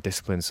like a very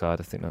disciplined side.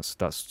 I think that's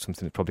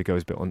something that probably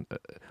goes a bit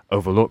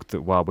overlooked,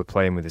 that while we're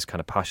playing with this kind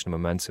of passion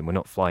and momentum, we're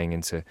not flying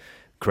into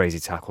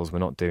crazy tackles, we're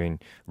not doing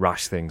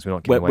rash things, we're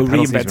not giving away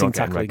penalties, we're not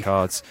getting red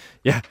cards.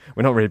 Yeah,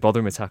 we're not really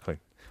bothering with tackling.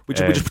 We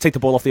just take the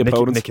ball off the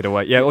opponent, nick it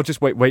away. Yeah, or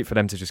just wait for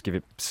them to just give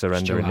it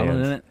surrender in the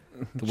end.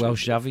 The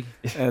Welsh Xavi.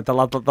 The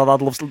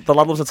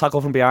lad loves a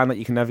tackle from behind that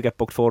you can never get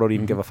booked for or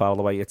even give a foul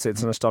away. It's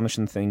an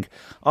astonishing thing.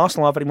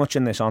 Arsenal are very much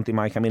in this, aren't they,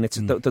 Mike? I mean, it's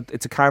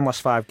a kind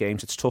last 5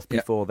 games. It's tough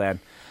before then.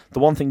 The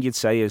one thing you'd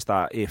say is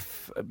that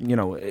if you're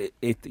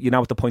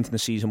now at the point in the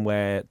season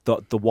where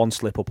the one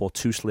slip up or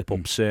 2 slip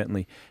ups,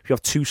 certainly if you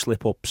have 2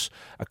 slip ups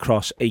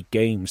across 8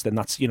 games, then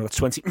that's that's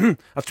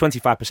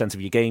 25%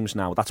 of your games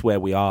now. That's where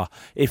we are.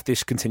 If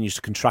this continues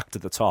to contract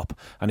at the top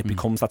and it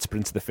becomes that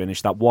sprint to the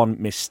finish, that one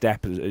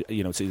misstep,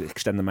 to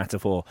extend the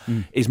metaphor,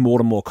 is more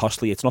and more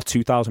costly. It's not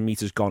 2,000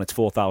 metres gone; it's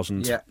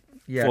 4,000.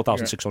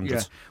 4,600.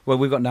 Yeah. Well,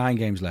 we've got 9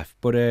 games left,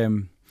 but.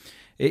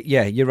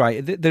 You're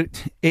right. It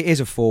is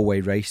a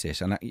 4-way race,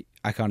 this, and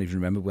I can't even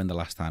remember when the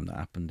last time that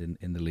happened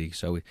in the league.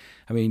 So,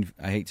 I mean,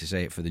 I hate to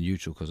say it for the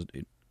neutral, because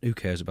who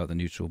cares about the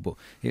neutral? But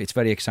it's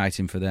very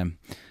exciting for them.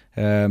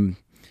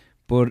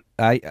 But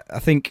I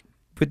think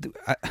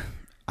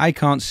I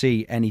can't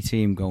see any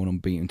team going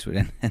unbeaten to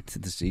an end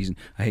of the season.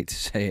 I hate to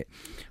say it.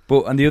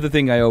 And the other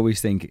thing I always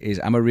think is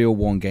I'm a real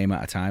one game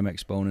at a time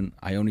exponent.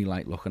 I only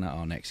like looking at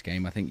our next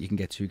game. I think you can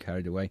get too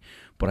carried away.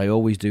 But I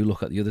always do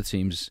look at the other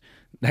team's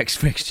next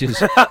fixtures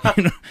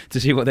to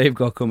see what they've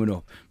got coming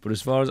up. But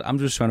as far as I'm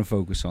just trying to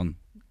focus on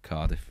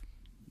Cardiff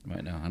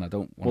right now, and I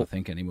don't want to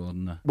think any more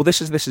than that. Well,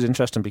 this is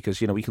interesting because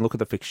we can look at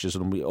the fixtures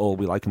and we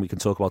like, and we can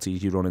talk about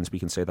easy run-ins. We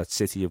can say that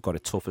City have got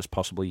it tough as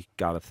possibly,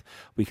 Gareth.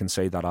 We can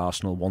say that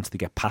Arsenal, once they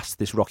get past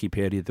this rocky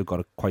period, they've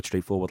got a quite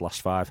straightforward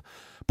last 5.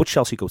 But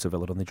Chelsea go to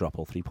Villa and they drop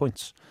all 3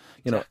 points.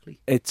 Exactly.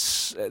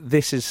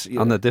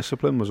 And the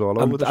discipline was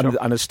all over the shop.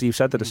 And as Steve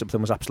said, the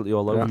discipline was absolutely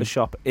all over the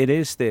shop. It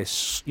is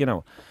this,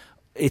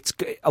 it's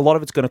a lot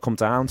of it's going to come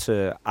down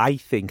to, I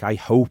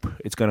hope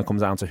it's going to come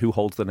down to who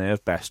holds the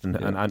nerve best and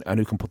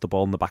who can put the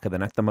ball in the back of the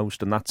net the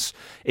most. And that's,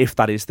 if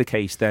that is the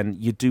case, then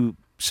you do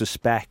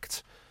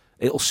suspect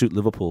it'll suit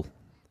Liverpool.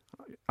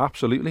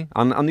 Absolutely.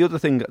 And the other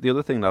thing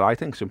that I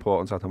think is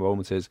important at the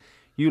moment is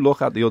you look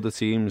at the other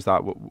teams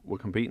that we're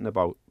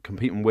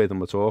competing with and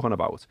we're talking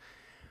about.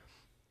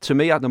 To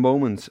me, at the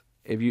moment,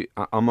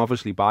 I'm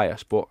obviously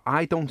biased, but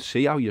I don't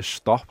see how you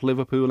stop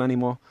Liverpool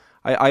anymore.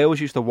 I always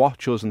used to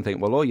watch us and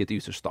think, well, all you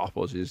do to stop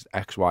us is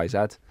X, Y, Z.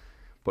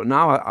 But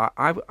now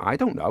I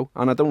don't know,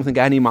 and I don't think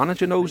any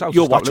manager knows how to stop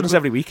You're watching Liverpool. us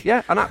every week.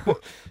 Yeah, and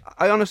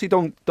I honestly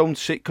don't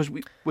see, because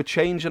we're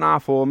changing our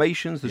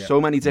formations. There's so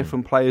many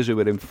different players who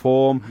are in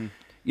form.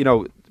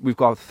 We've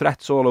got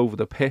threats all over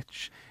the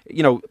pitch.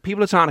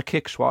 People are trying to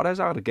kick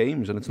Suarez out of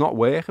games, and it's not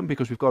working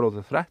because we've got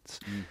other threats.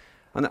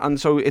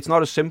 And so it's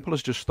not as simple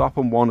as just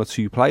stopping 1 or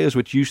 2 players,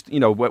 which used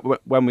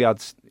when we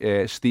had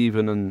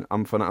Steven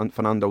and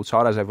Fernando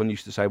Torres, everyone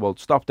used to say, well,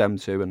 stop them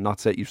 2 and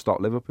that's it, you've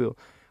stopped Liverpool.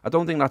 I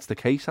don't think that's the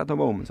case at the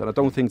moment, and I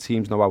don't think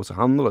teams know how to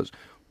handle us.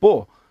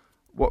 But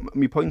what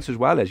my point as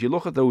well is, you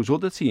look at those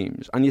other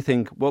teams and you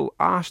think, well,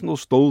 Arsenal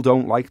still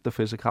don't like the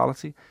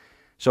physicality,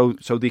 so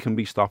they can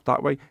be stopped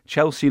that way.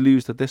 Chelsea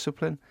lose the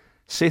discipline.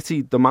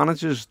 City, the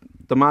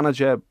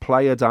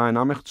manager-player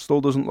dynamic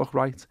still doesn't look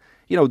right.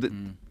 You know,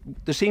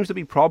 there seems to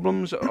be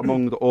problems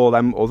among all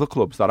them other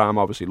clubs that I'm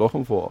obviously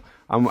looking for,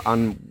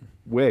 and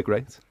we're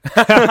great.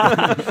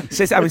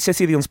 City are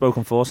the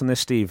unspoken force in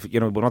this, Steve. You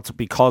know, we're not,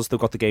 because they've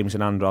got the games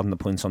in hand rather than the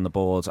points on the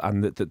board,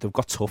 and they've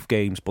got tough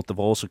games, but they've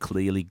also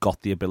clearly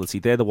got the ability.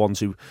 They're the ones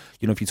who,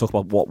 you know, if you talk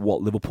about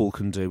what Liverpool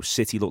can do,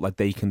 City look like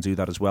they can do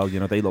that as well. You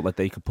know, they look like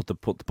they could put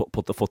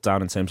the foot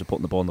down in terms of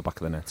putting the ball in the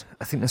back of the net.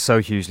 I think they're so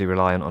hugely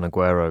reliant on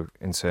Aguero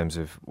in terms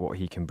of what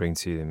he can bring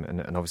to them,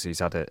 and obviously he's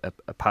had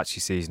a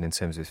patchy season in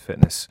terms of his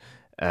fitness.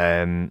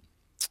 Yaya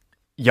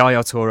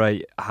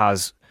Toure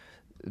has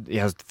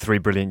 3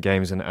 brilliant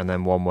games and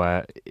then one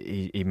where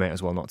he may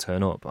as well not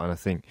turn up. And I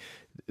think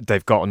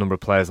they've got a number of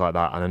players like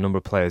that, and a number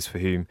of players for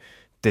whom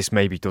this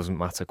maybe doesn't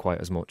matter quite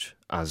as much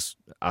as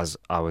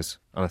ours.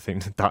 And I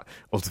think that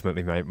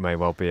ultimately may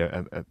well be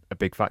a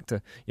big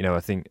factor. You know,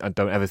 I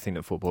don't ever think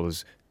that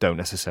footballers don't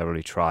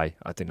necessarily try.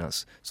 I think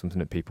that's something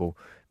that people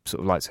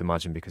sort of like to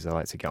imagine because they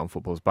like to get on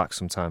footballers' back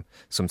sometimes.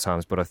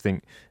 But I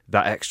think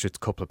that extra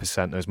couple of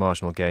percent, those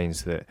marginal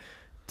gains that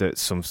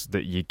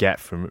you get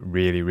from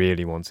really,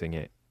 really wanting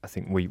it, I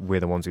think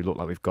we're the ones who look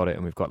like we've got it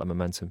and we've got the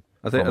momentum.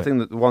 I think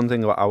that the one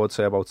thing I would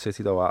say about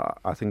City though,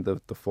 I think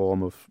the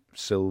form of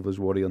Silva's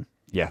worrying.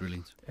 Yeah,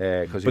 brilliant.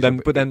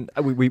 But then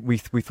we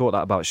thought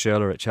that about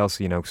Schürrle at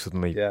Chelsea. You know,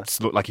 suddenly it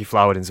looked like he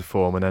flowered into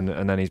form, and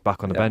then he's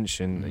back on the bench,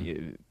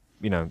 and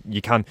you know,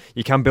 you can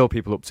build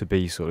people up to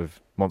be sort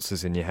of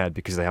monsters in your head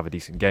because they have a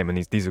decent game, and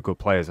these are good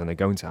players and they're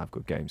going to have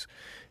good games.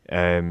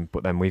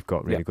 But then we've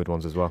got really good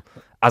ones as well,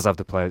 as have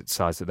the player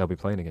sides that they'll be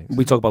playing against.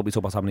 We talk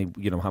about how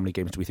many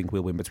games do we think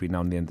we'll win between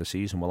now and the end of the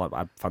season. Well,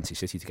 I fancy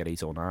City to get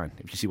 8 or 9,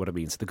 if you see what I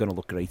mean. So they're going to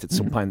look great at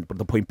some point. But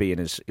the point being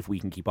is, if we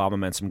can keep our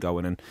momentum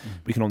going, and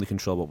we can only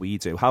control what we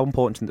do. How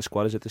important in the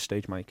squad is at this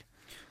stage, Mike?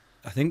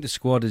 I think the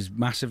squad is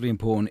massively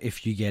important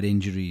if you get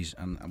injuries,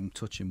 and I'm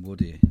touching wood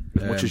here.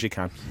 As much as you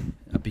can.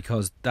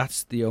 Because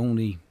that's the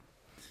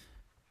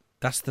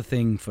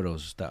thing for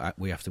us that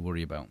we have to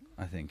worry about.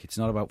 I think it's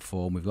not about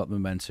form. We've got the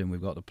momentum, we've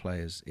got the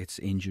players. It's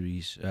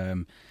injuries.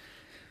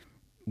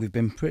 We've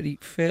been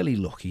fairly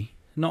lucky.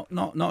 Not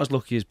as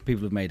lucky as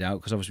people have made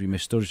out, because obviously we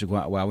missed Sturridge for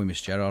quite a while. We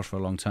missed Gerrard for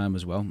a long time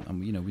as well. And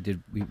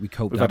we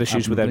coped. We've had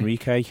issues with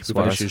Enrique. We've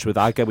had issues with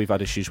Aga. We've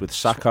had issues with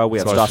Saka. We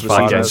had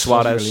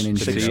Suarez.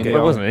 It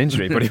wasn't an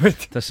injury, but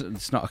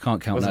it's not. I can't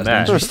count that as an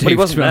injury. But he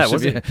wasn't there,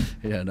 was he?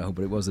 Yeah, no,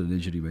 but it wasn't an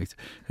injury, mate.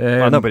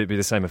 I know, but it'd be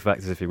the same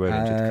effect as if he were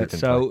injured.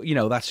 So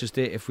that's just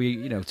it. If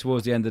we,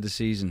 towards the end of the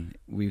season,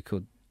 we got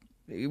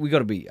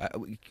to be.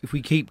 If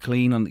we keep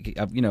clean on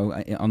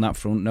that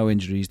front, no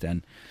injuries,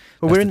 then.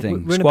 Well, that's the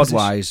thing.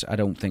 Squad-wise, I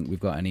don't think we've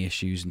got any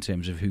issues in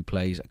terms of who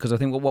plays, because I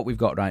think what we've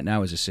got right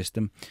now is a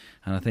system,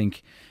 and I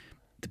think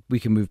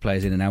we can move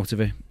players in and out of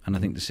it, and I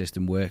think the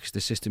system works.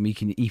 The system, you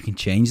can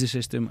change the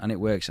system, and it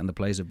works, and the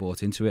players are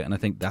bought into it, and I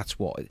think that's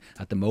what,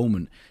 at the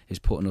moment, is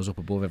putting us up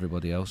above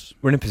everybody else.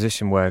 We're in a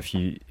position where if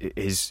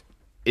is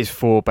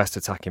 4 best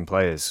attacking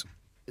players,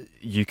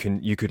 you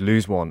could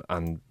lose one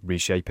and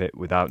reshape it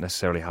without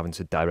necessarily having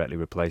to directly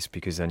replace,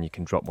 because then you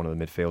can drop one of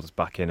the midfielders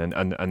back in,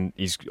 and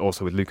he's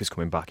also, with Lucas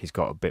coming back, he's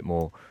got a bit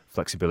more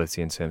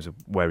flexibility in terms of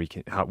where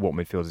what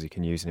midfielders he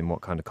can use and in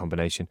what kind of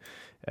combination.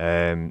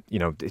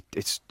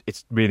 It's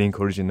really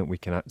encouraging that we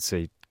can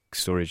see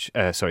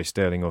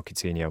Sterling or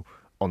Coutinho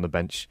on the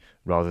bench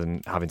rather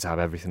than having to have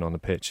everything on the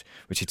pitch,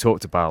 which he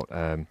talked about.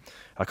 I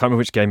can't remember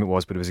which game it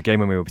was, but it was a game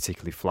when we were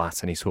particularly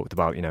flat, and he talked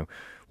about,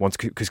 once,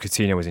 because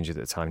Coutinho was injured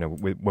at the time,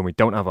 when we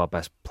don't have our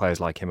best players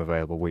like him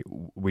available,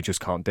 we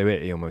just can't do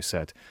it, he almost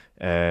said.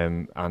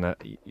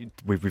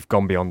 We've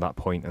gone beyond that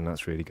point, and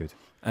that's really good.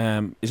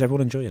 Is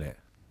everyone enjoying it?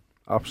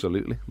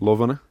 Absolutely.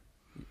 Loving it.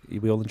 Are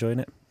we all enjoying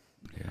it?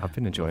 Yeah. I've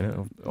been enjoying it.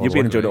 You've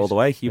been enjoying it all the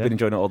way. You've been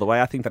enjoying it all the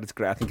way. I think that it's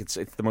great. I think it's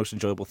the most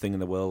enjoyable thing in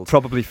the world.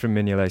 Probably from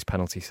Mignolet's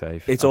penalty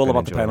save. It's all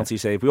about the penalty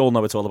save. We all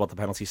know it's all about the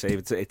penalty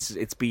save.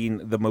 It's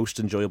been the most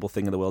enjoyable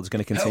thing in the world. It's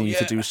going to continue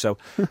to do so.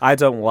 I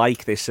don't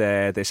like this.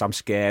 I'm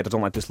scared. I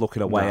don't like this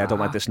looking away. I don't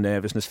like this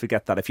nervousness.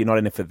 Forget that. If you're not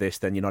in it for this,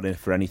 then you're not in it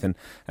for anything.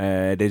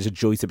 It is a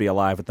joy to be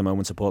alive at the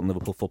moment, supporting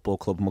Liverpool Football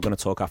Club. And we're going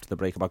to talk after the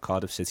break about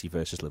Cardiff City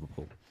versus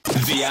Liverpool.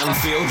 The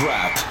Anfield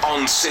Wrap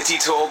on City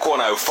Talk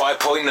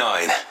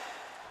 105.9.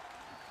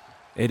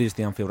 It is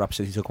the Anfield Wrap,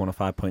 City Talk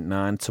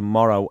 105.9.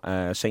 Tomorrow,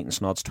 Saint and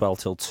Snod's 12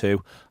 till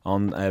 2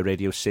 on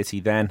Radio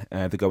City. Then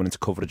they're going into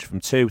coverage from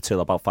 2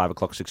 till about 5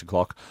 o'clock, 6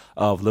 o'clock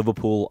of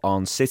Liverpool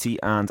on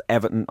City and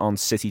Everton on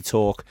City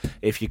Talk.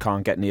 If you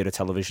can't get near a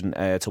television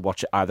to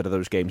watch either of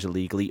those games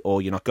illegally,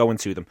 or you're not going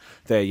to them,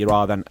 there you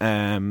are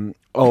then.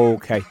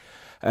 Okay.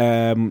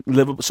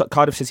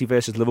 Cardiff City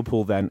versus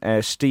Liverpool then.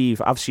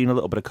 Steve, I've seen a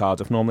little bit of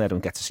Cardiff. Normally I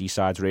don't get to see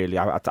sides really.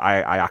 I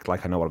act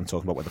like I know what I'm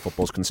talking about when the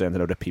football's concerned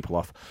and I rip people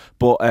off.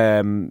 But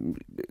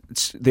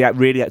they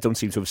really don't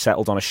seem to have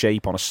settled on a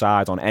shape, on a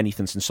side, on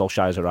anything since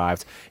Solskjaer's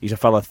arrived. He's a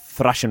fella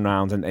thrashing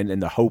around in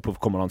the hope of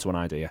coming onto an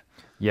idea.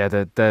 Yeah,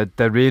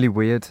 they're really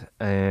weird.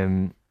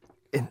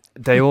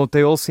 They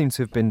all seem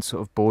to have been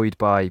sort of buoyed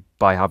by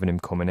having him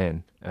coming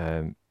in,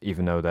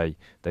 even though they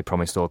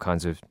promised all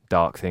kinds of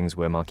dark things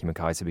were Malky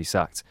Mackay to be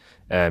sacked.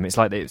 It's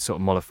like they sort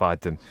of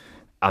mollified them,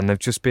 and they've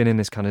just been in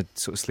this kind of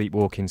sort of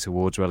sleepwalking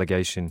towards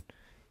relegation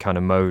kind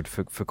of mode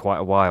for quite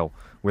a while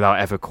without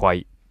ever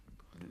quite.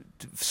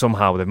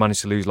 Somehow they've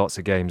managed to lose lots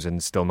of games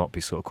and still not be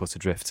sort of cut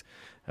adrift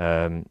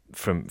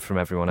from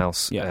everyone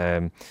else.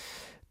 Yeah.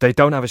 They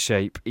don't have a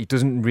shape. He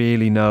doesn't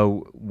really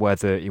know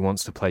whether he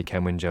wants to play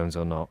Kenwyne Jones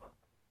or not.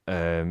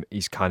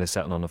 He's kind of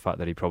settling on the fact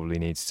that he probably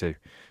needs to.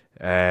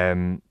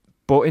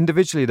 But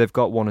individually, they've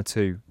got one or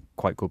two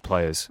quite good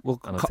players,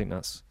 and I think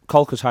that's...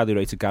 Colker's highly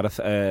rated,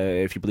 Gareth,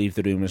 if you believe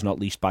the rumours, not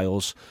least by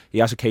us. He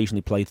has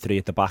occasionally played three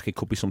at the back. It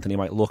could be something he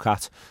might look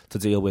at to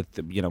deal with,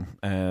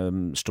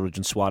 Sturridge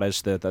and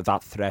Suarez,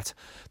 that threat.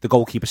 The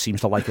goalkeeper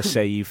seems to like a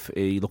save.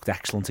 He looked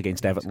excellent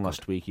against Everton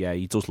last week. Yeah,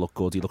 he does look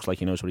good. He looks like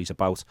he knows what he's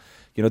about.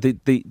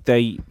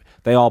 They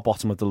are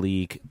bottom of the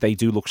league. They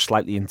do look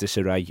slightly in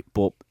disarray,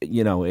 but,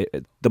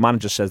 the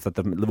manager says that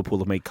Liverpool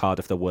have made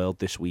Cardiff the world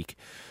this week.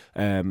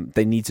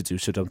 They need to do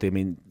so, don't they? I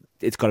mean,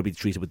 it's got to be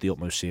treated with the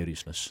utmost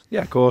seriousness.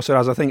 Yeah, of course it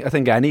has. I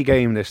think any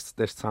game this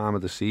time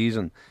of the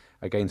season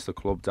against the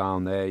club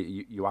down there,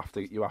 you have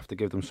to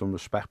give them some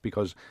respect,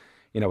 because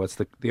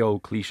it's the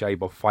old cliche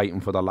about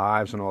fighting for their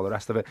lives and all the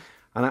rest of it.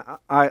 And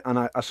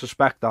I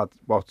suspect that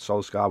what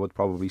Solskjaer would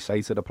probably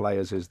say to the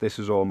players is this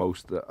is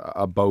almost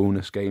a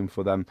bonus game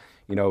for them.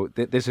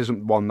 This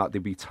isn't one that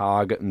they'd be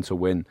targeting to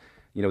win.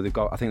 I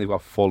think they've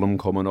got Fulham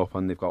coming up,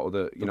 and they've got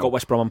other. They've got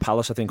West Brom and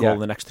Palace, I think, all in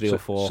the next 3 or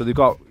 4. So they've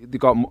got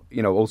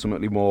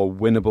ultimately more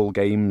winnable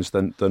games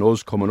than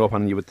us coming up,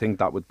 and you would think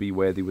that would be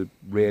where they would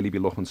really be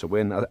looking to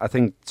win. I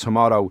think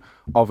tomorrow,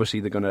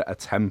 obviously, they're going to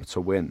attempt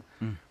to win,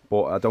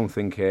 but I don't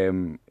think.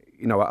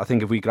 I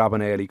think if we grab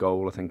an early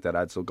goal, I think the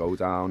Reds will go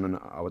down, and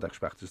I would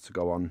expect us to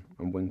go on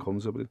and win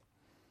comfortably.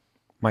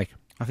 Mike,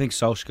 I think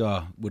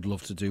Solskjaer would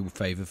love to do a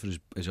favour for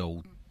his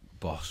old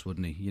boss,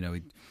 wouldn't he?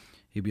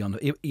 He'd be on.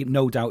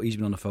 No doubt he's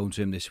been on the phone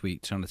to him this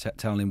week, trying to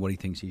tell him what he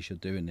thinks he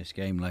should do in this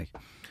game.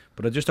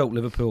 But I just hope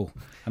Liverpool,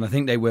 and I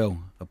think they will,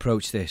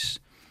 approach this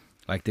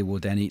like they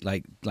would any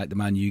like the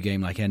Man U game,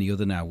 like any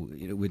other now,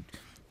 with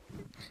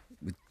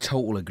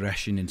total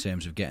aggression in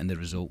terms of getting the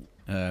result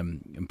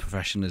and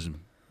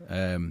professionalism,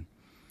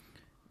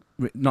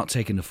 not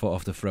taking the foot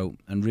off the throat,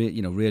 and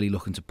really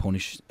looking to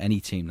punish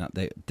any team that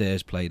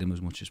dares play them as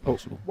much as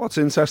possible. What's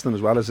interesting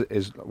as well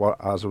is what,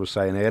 as I was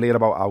saying earlier,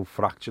 about how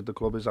fractured the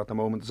club is at the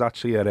moment. There's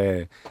actually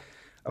a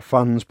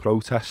fans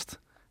protest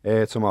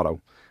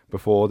tomorrow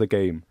before the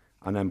game,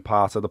 and then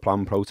part of the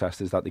planned protest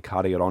is that they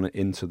carry it on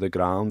into the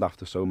ground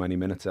after so many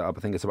minutes. I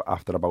think it's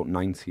after about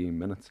 19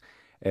 minutes.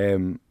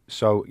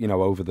 So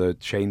over the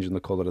changing the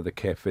colour of the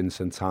kit,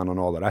 Vincent Tan and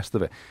all the rest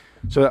of it.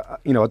 So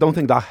I don't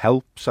think that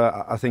helps.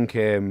 I think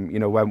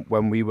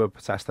when we were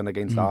protesting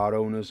against our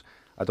owners,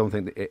 I don't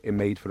think that it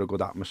made for a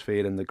good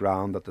atmosphere in the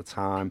ground at the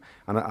time.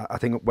 And I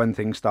think when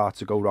things start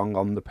to go wrong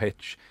on the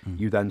pitch,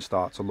 you then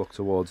start to look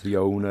towards the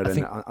owner,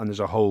 and there's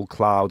a whole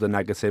cloud of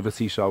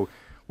negativity. So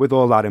with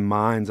all that in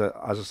mind,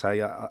 as I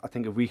say, I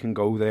think if we can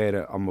go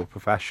there and we're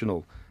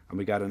professional and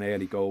we get an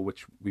early goal,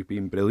 which we've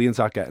been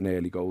brilliant at getting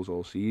early goals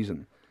all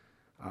season,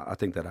 I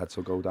think that Reds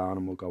will go down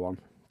and we'll go on.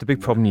 The big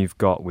problem you've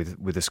got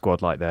with a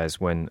squad like theirs,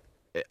 and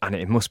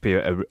it must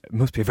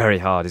be very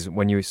hard, is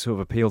when you sort of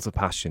appeal to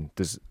passion.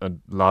 There's a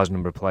large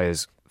number of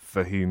players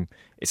for whom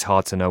it's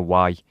hard to know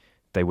why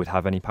they would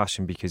have any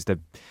passion, because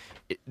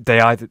they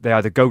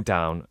either go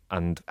down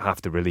and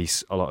have to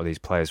release a lot of these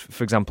players.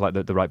 For example,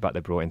 like the right back they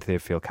brought in,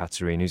 Theophile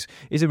Catherine, who's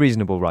a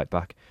reasonable right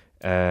back,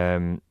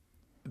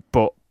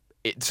 but.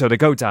 So they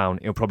go down,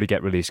 he'll probably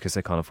get released because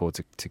they can't afford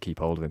to keep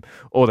hold of him,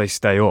 or they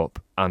stay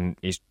up and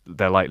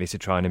they're likely to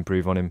try and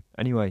improve on him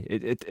anyway.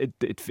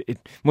 It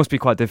must be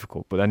quite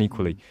difficult, but then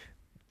equally,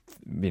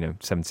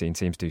 17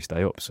 teams do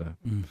stay up. So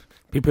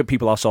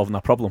people are solving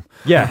that problem.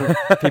 Yeah,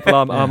 people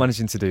are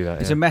managing to do that.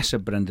 It's a mess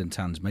of Brendan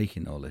Tan's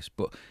making all this,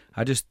 but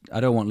I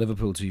don't want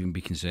Liverpool to even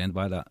be concerned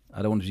by that.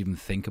 I don't want to even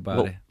think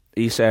about it.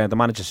 He's the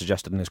manager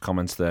suggested in his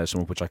comments there,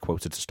 some of which I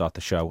quoted to start the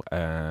show.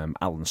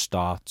 Alan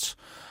starts.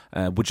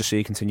 Would you see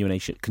a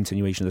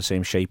continuation of the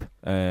same shape,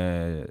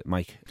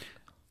 Mike?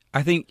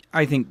 I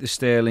think the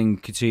Sterling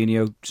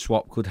Coutinho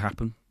swap could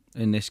happen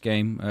in this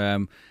game.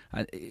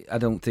 I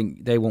don't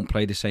think they won't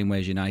play the same way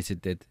as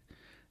United did,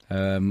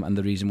 and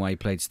the reason why he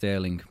played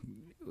Sterling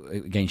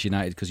against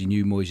United because he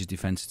knew Moyes'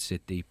 defence would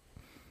sit deep.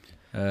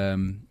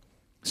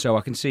 So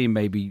I can see him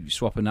maybe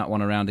swapping that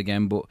one around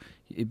again, but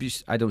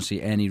I don't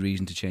see any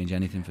reason to change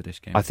anything for this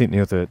game. I think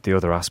the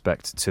other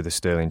aspect to the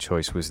Sterling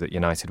choice was that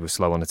United were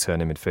slow on the turn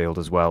in midfield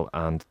as well,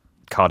 and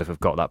Cardiff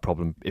have got that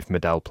problem if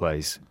Medell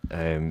plays.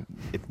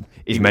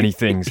 Many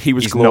things. He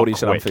was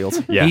glorious at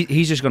Anfield. Yeah.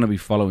 He's just going to be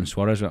following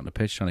Suarez around the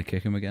pitch, trying to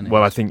kick him again.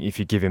 Well, I think if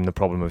you give him the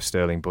problem of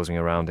Sterling buzzing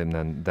around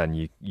him,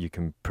 then you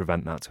can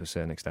prevent that to a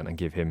certain extent and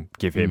give him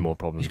more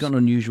problems. He's got an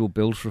unusual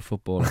build for a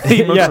footballer.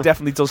 He most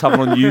definitely does have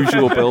an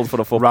unusual build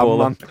for a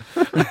footballer.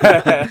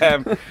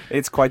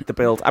 It's quite the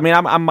build. I mean,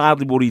 I'm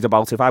mildly worried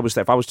about if I was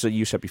to,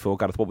 you said before,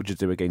 Gareth, what would you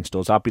do against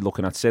us? I'd be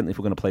looking at, certainly if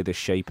we're going to play this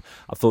shape,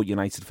 I thought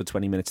United for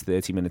 20 minutes,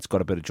 30 minutes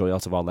got a bit of joy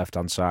out of our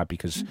left-hand side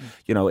because,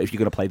 you know, if you're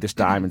going to play this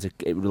diamond,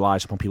 it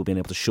relies upon people being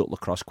able to shuttle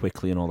across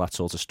quickly and all that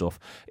sort of stuff.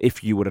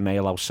 If you were a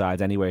nail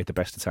outside anyway at the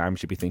best of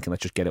times, you'd be thinking,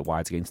 let's just get it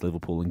wide against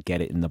Liverpool and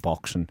get it in the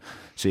box and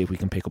see if we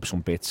can pick up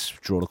some bits,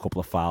 draw a couple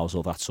of fouls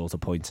or that sort of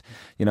point.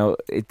 You know,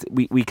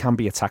 we can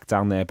be attacked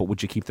down there, but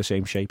would you keep the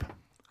same shape?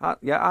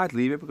 I'd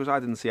leave it because I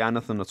didn't see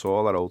anything at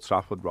all at Old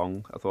Trafford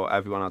wrong. I thought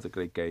everyone had a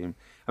great game.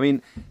 I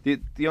mean,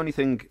 the only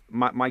thing,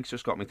 Mike's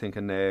just got me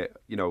thinking there,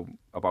 you know,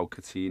 about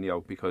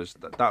Coutinho, because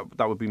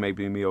that would be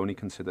maybe my only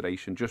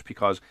consideration, just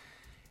because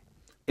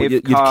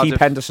you'd keep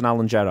Henderson,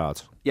 Allen,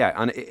 Gerrard. Yeah,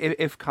 and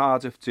if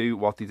Cardiff do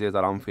what they did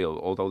at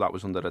Anfield, although that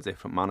was under a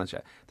different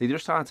manager, they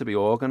just tried to be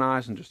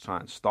organised and just try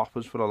and stop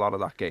us for a lot of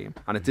that game,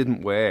 and it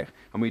didn't work.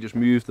 And we just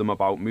moved them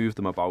about,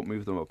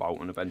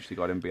 and eventually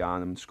got in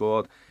behind them and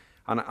scored.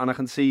 And I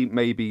can see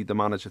maybe the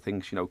manager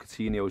thinks, you know,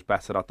 Coutinho's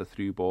better at the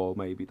through ball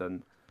maybe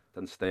than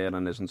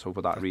Sterling isn't, so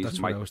for that reason,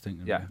 that's what I was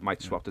thinking.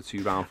 Might swap the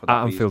two round for that.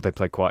 At Anfield, they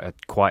played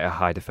quite a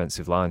high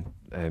defensive line,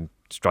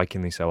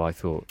 strikingly so. I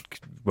thought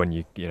when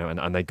you know,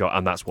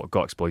 and that's what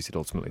got exploited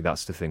ultimately.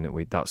 That's the thing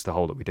that's the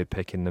hole that we did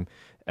pick in them.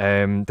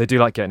 They do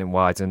like getting it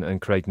wide,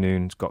 and Craig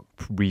Noon's got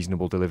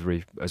reasonable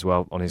delivery as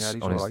well on his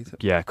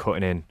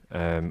cutting in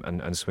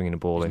and swinging the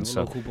ball in. He's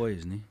a local boy,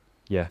 isn't he?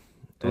 Yeah,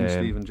 done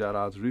Steven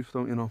Gerrard's roof,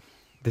 don't you know?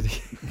 Did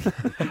he?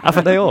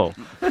 Haven't they all?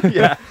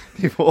 Yeah,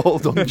 they've all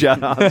done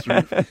Gerrard's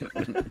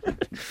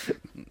roof.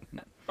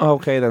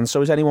 Okay then,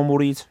 so is anyone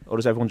worried or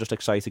is everyone just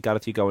excited?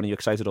 Gareth, you going? Are you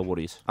excited or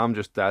worried? I'm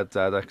just dead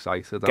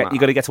excited. You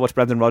got to get to watch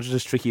Brendan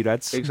Rodgers' Tricky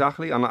Reds.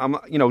 Exactly, and I'm,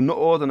 you know, not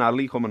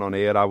ordinarily coming on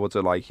here, I would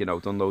have, like, you know,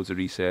 done loads of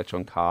research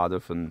on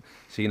Cardiff and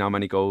seen how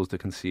many goals they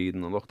concede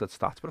and looked at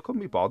stats, but I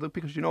couldn't be bothered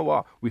because, you know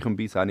what, we can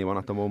beat anyone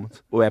at the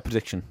moment.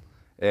 Prediction?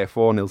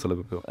 4-0 to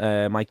Liverpool.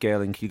 Mike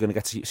Gerling, you're going to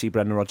get to see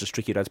Brendan Rodgers'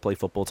 Tricky Reds play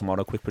football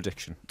tomorrow. Quick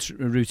prediction.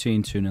 A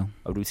routine 2-0.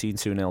 A routine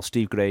 2-0.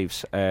 Steve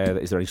Graves,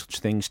 is there any such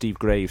thing? Steve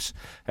Graves,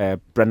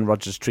 Brendan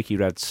Rodgers' Tricky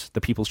Reds,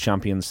 the people's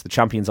champions, the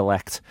champions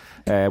elect.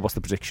 What's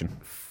the prediction?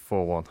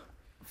 4-1.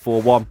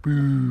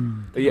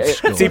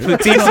 4-1. Deeply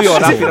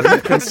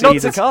unhappy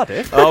conceded. Not to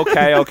Cardiff.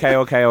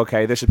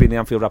 Okay. This has been the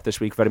Anfield Wrap this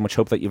week. Very much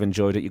hope that you've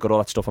enjoyed it. You've got all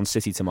that stuff on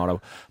City tomorrow,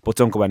 but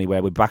don't go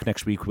anywhere. We're back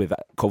next week with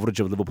coverage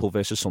of Liverpool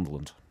versus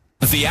Sunderland.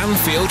 The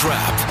Anfield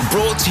Wrap,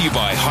 brought to you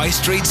by High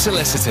Street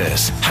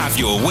Solicitors. Have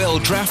your will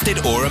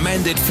drafted or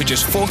amended for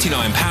just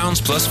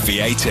 £49 plus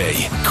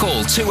VAT.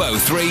 Call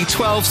 203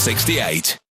 1268.